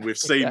 isn't it? And we've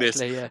seen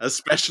exactly, this,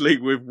 especially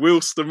with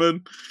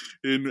Wilstermann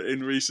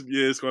in recent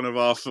years, one of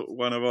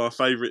our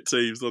favourite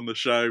teams on the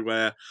show,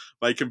 where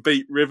they can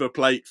beat River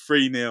Plate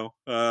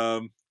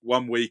 3-0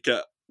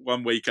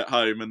 one week at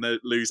home and they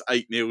lose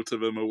 8-0 to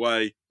them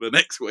away the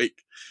next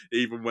week,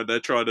 even when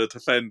they're trying to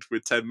defend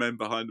with 10 men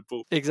behind the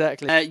ball.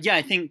 Exactly.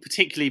 I think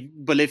particularly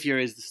Bolivia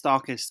is the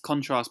starkest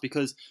contrast,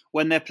 because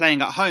when they're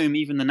playing at home,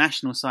 even the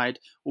national side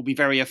will be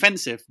very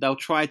offensive. They'll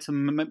try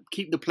to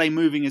keep the play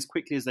moving as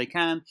quickly as they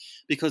can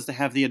because they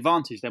have the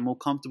advantage. They're more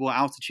comfortable at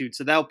altitude,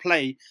 so they'll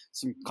play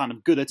some kind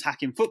of good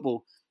attacking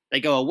football. They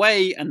go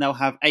away and they'll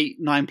have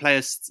 8-9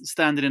 players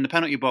standing in the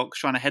penalty box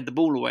trying to head the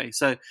ball away.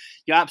 So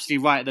you're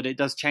absolutely right that it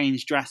does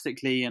change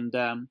drastically. And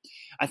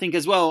I think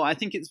as well,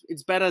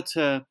 it's better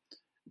to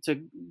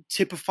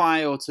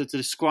typify or to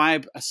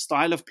describe a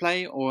style of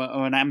play or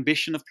an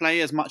ambition of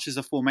play as much as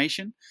a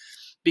formation,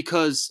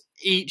 because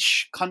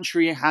each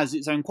country has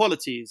its own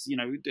qualities.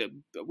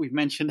 We've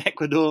mentioned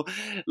Ecuador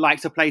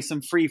like to play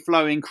some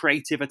free-flowing,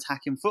 creative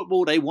attacking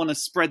football. They want to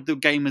spread the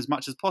game as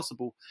much as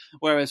possible.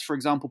 Whereas, for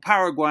example,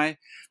 Paraguay,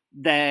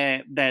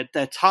 they're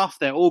tough,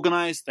 they're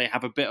organized, they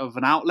have a bit of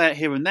an outlet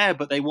here and there,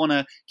 but they want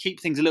to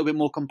keep things a little bit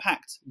more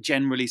compact,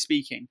 generally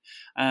speaking.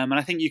 And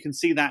I think you can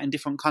see that in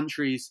different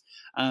countries,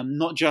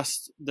 not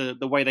just the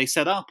way they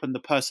set up and the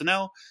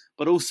personnel,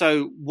 but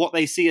also what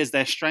they see as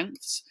their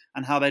strengths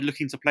and how they're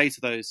looking to play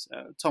to those.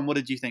 Tom, what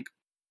did you think?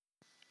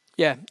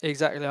 Yeah,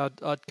 exactly.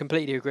 I'd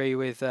completely agree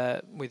with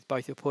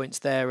both your points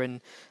there,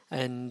 and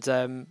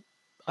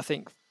I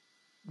think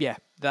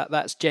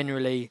that's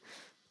generally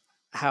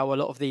how a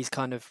lot of these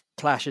kind of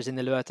clashes in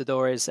the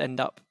Libertadores end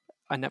up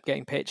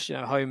getting pitched.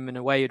 Home and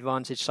away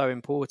advantage so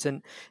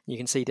important. You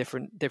can see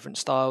different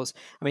styles.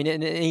 And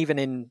even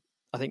in,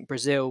 I think,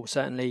 Brazil,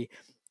 certainly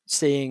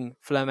seeing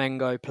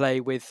Flamengo play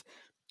with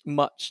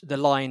the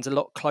lines a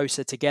lot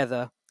closer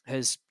together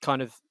has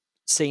kind of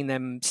seen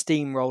them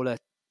steamroller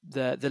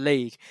the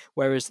league,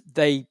 whereas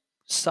they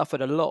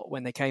suffered a lot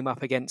when they came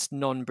up against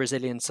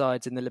non-Brazilian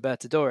sides in the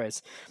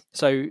Libertadores.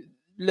 So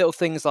little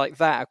things like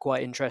that are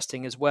quite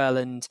interesting as well.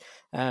 And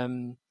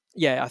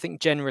I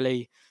think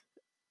generally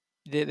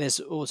there's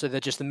also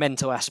just the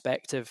mental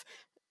aspect of,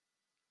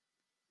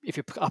 if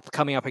you're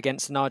coming up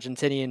against an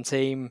Argentinian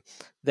team,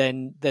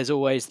 then there's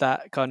always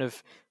that kind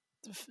of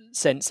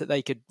sense that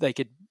they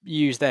could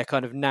use their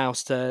kind of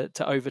nous to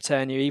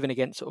overturn you, even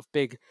against sort of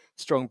big,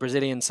 strong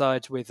Brazilian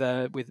sides with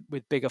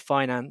bigger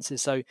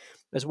finances. So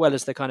as well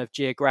as the kind of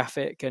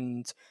geographic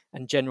and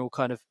general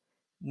kind of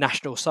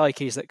national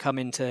psyches that come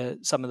into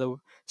some of the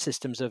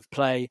systems of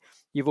play,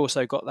 you've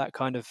also got that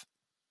kind of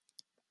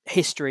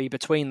history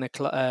between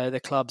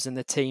the clubs and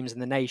the teams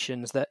and the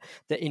nations that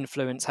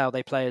influence how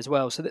they play as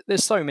well. So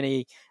there's so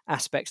many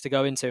aspects to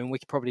go into, and we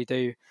could probably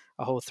do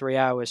a whole 3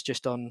 hours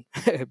just on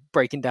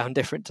breaking down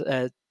different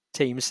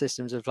teams'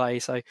 systems of play.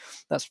 So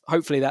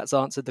hopefully that's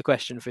answered the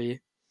question for you.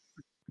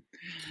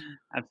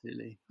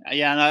 Absolutely.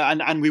 Yeah,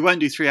 and we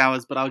won't do 3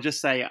 hours, but I'll just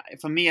say,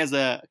 for me as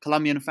a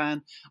Colombian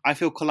fan, I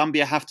feel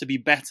Colombia have to be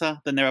better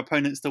than their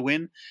opponents to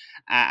win.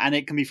 And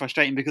it can be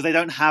frustrating because they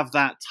don't have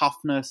that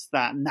toughness,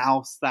 that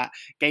nous, that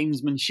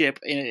gamesmanship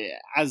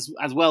as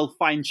well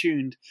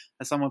fine-tuned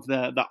as some of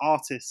the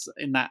artists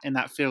in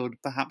that field,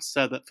 perhaps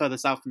further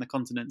south in the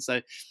continent.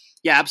 So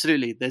yeah,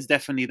 absolutely. There's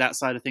definitely that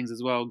side of things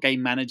as well.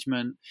 Game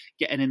management,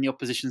 getting in the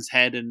opposition's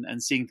head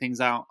and seeing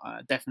things out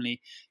definitely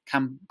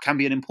can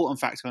be an important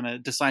factor and a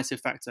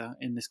decisive factor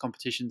in this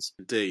competitions.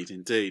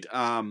 Indeed.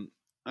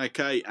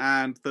 Okay,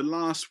 and the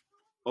last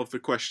of the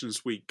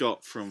questions we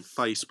got from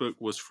Facebook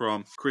was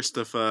from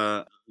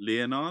Christopher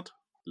Leonard,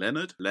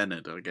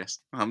 I guess.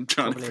 I'm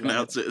trying to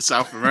pronounce it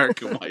South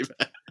American way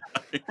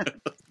there.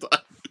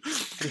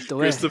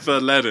 Christopher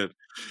Leonard.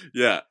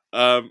 Yeah.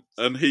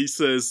 And he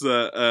says,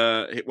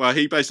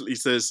 he basically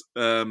says,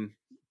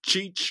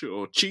 Cheech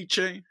or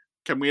Chiche.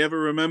 Can we ever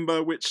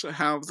remember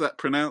how's that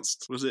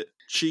pronounced? Was it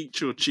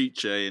Cheech or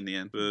Chiche in the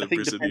end? I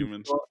think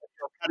Brazilian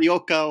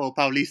Carioca or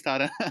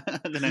Paulista. I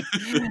don't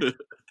know.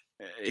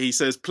 He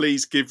says,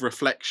 please give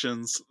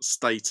reflections,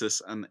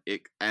 status,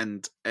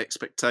 and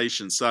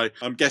expectations. So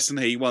I'm guessing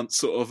he wants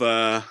sort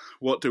of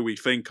what do we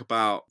think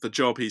about the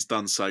job he's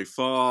done so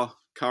far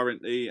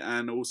currently,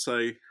 and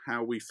also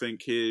how we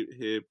think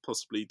he'll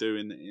possibly do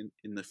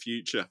in the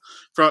future.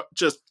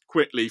 Just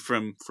quickly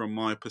from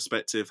my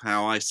perspective,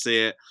 how I see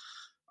it,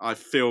 I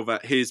feel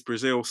that his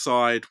Brazil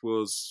side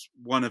was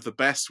one of the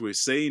best we've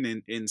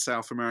seen in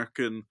South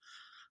American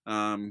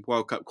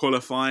World Cup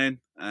qualifying,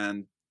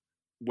 and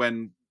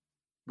when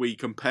we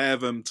compare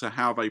them to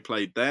how they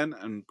played then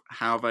and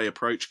how they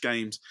approach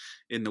games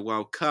in the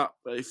World Cup,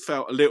 it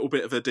felt a little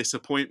bit of a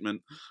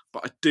disappointment.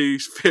 But I do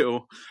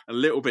feel a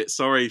little bit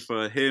sorry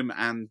for him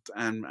and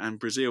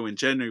Brazil in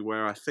general,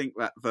 where I think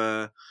that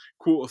the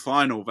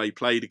quarter-final they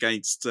played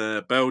against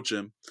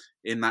Belgium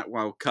in that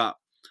World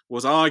Cup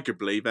was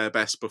arguably their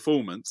best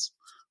performance,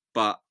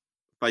 but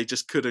they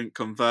just couldn't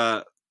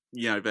convert,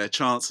 their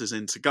chances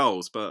into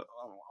goals. But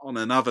on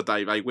another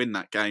day, they win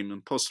that game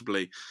and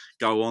possibly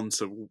go on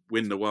to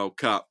win the World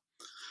Cup.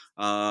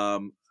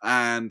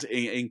 And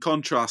in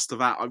contrast to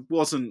that, I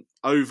wasn't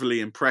overly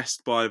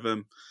impressed by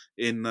them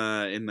in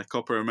the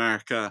Copa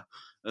America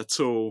at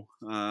all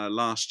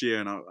last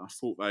year, and I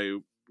thought they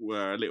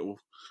were a little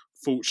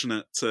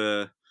fortunate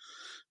to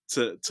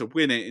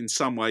win it in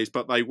some ways.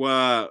 But they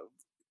were,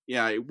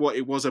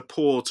 it was a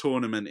poor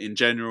tournament in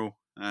general,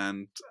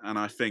 and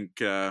I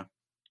think.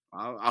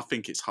 I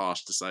think it's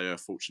harsh to say they're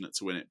fortunate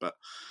to win it, but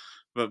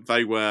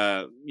they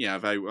were,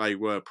 they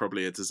were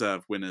probably a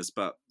deserved winners,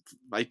 but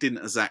they didn't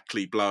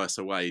exactly blow us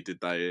away,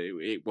 did they?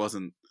 It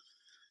wasn't,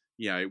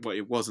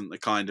 it wasn't the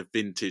kind of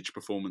vintage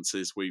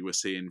performances we were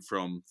seeing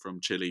from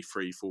Chile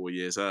 3-4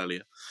 years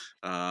earlier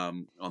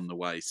on the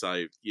way.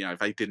 So,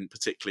 they didn't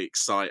particularly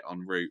excite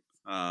en route.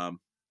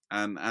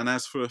 And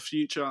as for the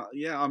future,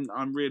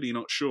 I'm really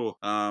not sure.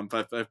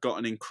 They've got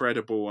an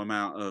incredible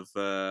amount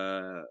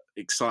of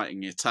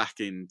exciting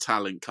attacking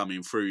talent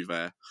coming through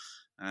there,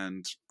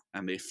 and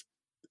if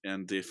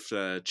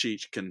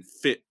Cheech can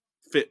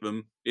fit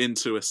them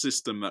into a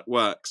system that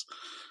works,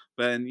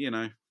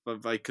 then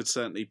they could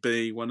certainly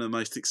be one of the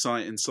most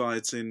exciting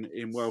sides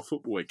in world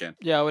football again.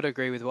 Yeah, I would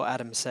agree with what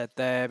Adam said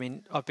there. I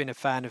mean, I've been a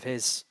fan of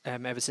his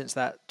ever since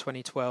that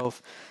 2012.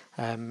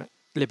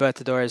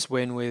 Libertadores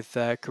win with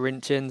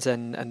Corinthians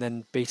and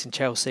then beating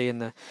Chelsea in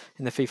the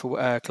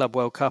FIFA Club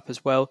World Cup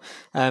as well.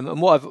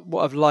 And what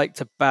I've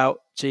liked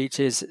about Cheech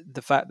is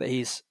the fact that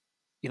he's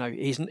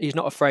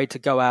not afraid to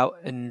go out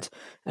and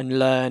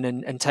learn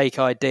and take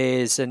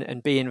ideas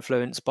and be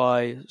influenced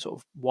by sort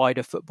of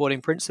wider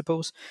footballing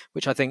principles,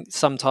 which I think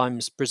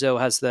sometimes Brazil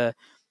has the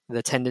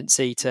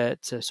tendency to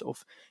sort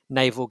of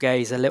navel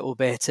gaze a little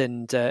bit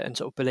and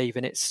sort of believe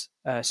in its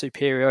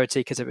superiority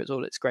because of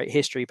all its great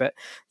history. But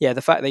yeah,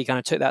 the fact that he kind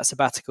of took that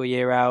sabbatical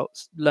year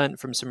out, learned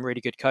from some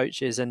really good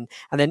coaches, and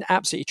then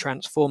absolutely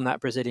transformed that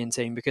Brazilian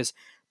team. Because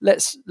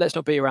let's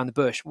not beat around the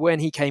bush. When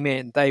he came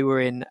in, they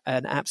were in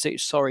an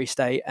absolute sorry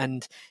state,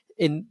 and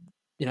in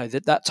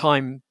that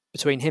time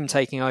between him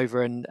taking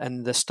over and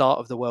the start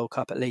of the World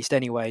Cup, at least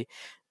anyway,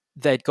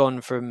 they'd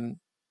gone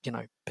from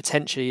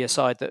potentially a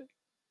side that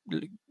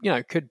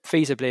could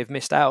feasibly have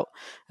missed out.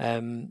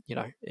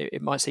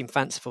 It might seem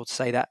fanciful to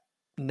say that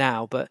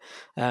now, but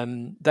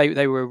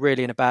they were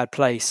really in a bad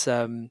place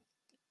after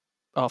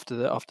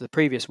the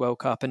previous World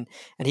Cup, and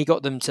he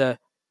got them to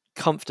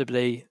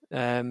comfortably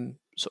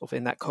sort of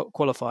in that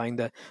qualifying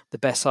the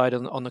best side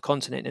on the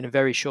continent in a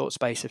very short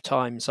space of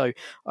time. So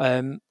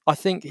I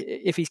think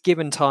if he's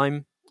given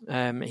time,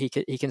 he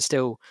can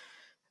still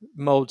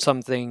mould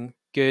something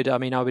good. I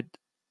mean, I would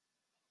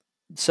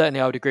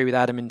agree with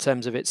Adam in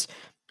terms of it's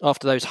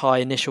after those high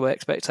initial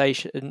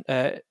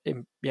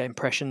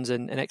impressions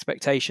and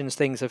expectations,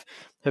 things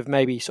have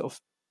maybe sort of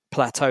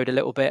plateaued a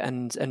little bit,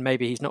 and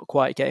maybe he's not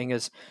quite getting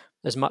as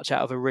much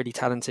out of a really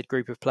talented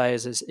group of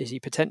players as he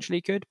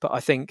potentially could. But I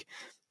think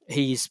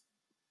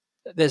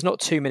there's not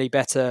too many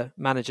better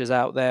managers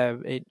out there,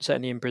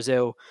 certainly in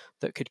Brazil,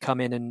 that could come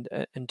in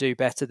and do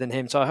better than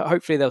him. So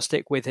hopefully they'll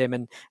stick with him.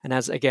 And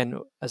as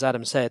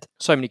Adam said,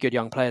 so many good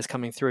young players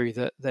coming through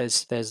that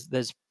there's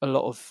a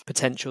lot of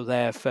potential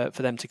there for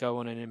them to go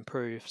on and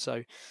improve.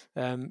 So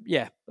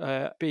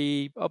I'll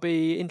be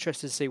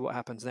interested to see what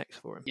happens next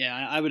for him.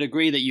 Yeah, I would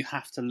agree that you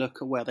have to look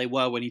at where they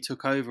were when he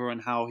took over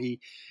and how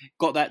he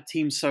got that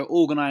team so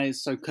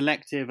organised, so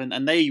collective,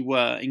 and they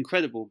were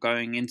incredible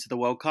going into the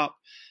World Cup.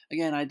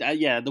 Again,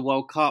 the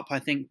World Cup, I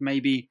think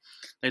maybe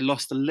they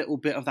lost a little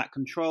bit of that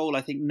control.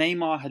 I think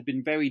Neymar had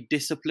been very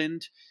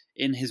disciplined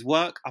in his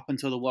work up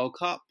until the World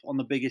Cup on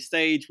the biggest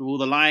stage with all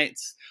the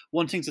lights,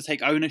 wanting to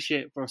take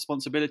ownership for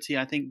responsibility.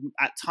 I think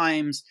at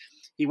times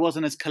he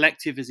wasn't as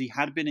collective as he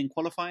had been in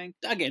qualifying.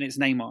 Again, it's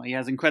Neymar. He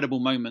has incredible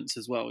moments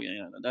as well. You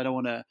know, I don't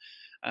want to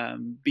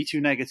be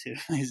too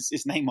negative.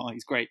 It's Neymar.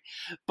 He's great,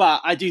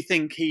 but I do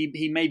think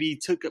he maybe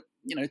took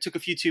a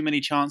few too many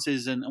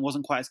chances and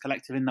wasn't quite as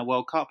collective in the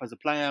World Cup as a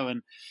player.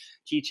 And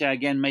Chiche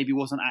again maybe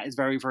wasn't at his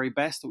very, very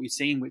best that we've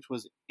seen, which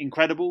was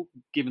incredible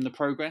given the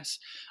progress.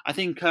 I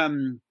think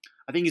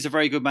he's a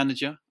very good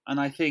manager, and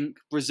I think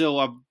Brazil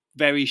are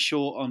very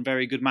short on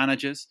very good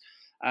managers.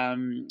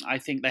 I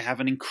think they have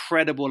an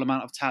incredible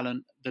amount of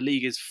talent. The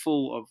league is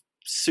full of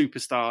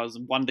superstars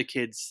and wonder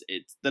kids.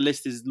 The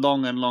list is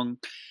long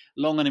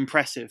and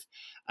impressive.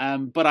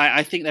 But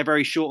I think they're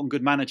very short on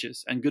good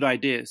managers and good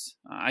ideas.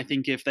 I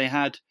think if they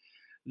had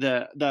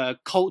the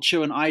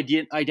culture and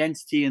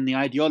identity and the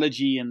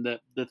ideology and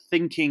the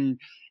thinking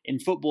in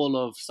football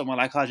of someone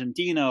like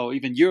Argentina or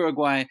even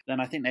Uruguay, then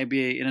I think they'd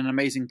be in an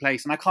amazing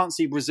place. And I can't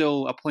see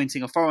Brazil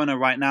appointing a foreigner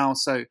right now.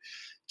 So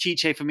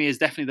Chiche, for me, is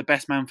definitely the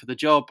best man for the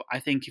job. I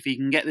think if he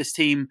can get this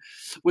team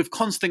with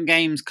constant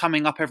games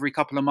coming up every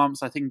couple of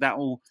months, I think that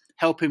will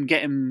help him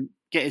get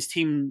his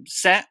team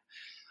set.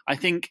 I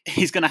think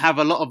he's going to have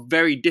a lot of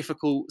very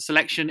difficult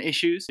selection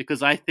issues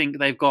because I think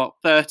they've got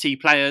 30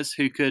 players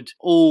who could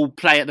all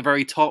play at the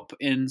very top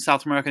in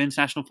South American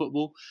international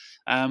football.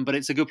 But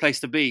it's a good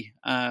place to be.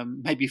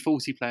 Maybe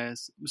 40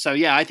 players. So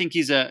yeah, I think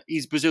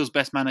he's Brazil's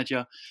best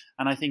manager,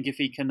 and I think if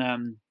he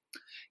can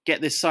get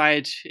this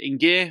side in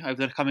gear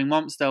over the coming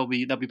months, they'll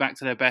be back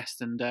to their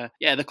best. And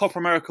the Copa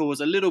America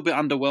was a little bit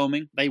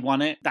underwhelming. They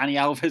won it. Dani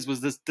Alves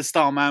was the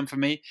star man for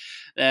me.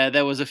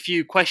 There was a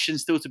few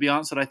questions still to be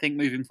answered, I think,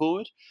 moving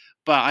forward.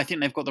 But I think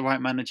they've got the right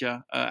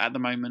manager at the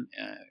moment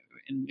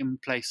in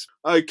place.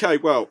 Okay,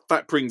 well,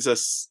 that brings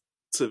us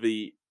to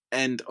the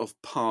end of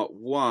part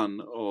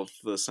 1 of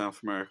the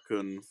South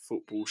American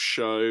Football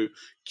Show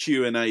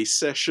Q&A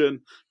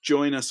session.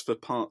 Join us for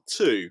part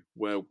 2,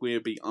 where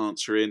we'll be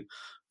answering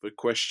the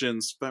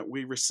questions that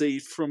we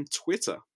received from Twitter.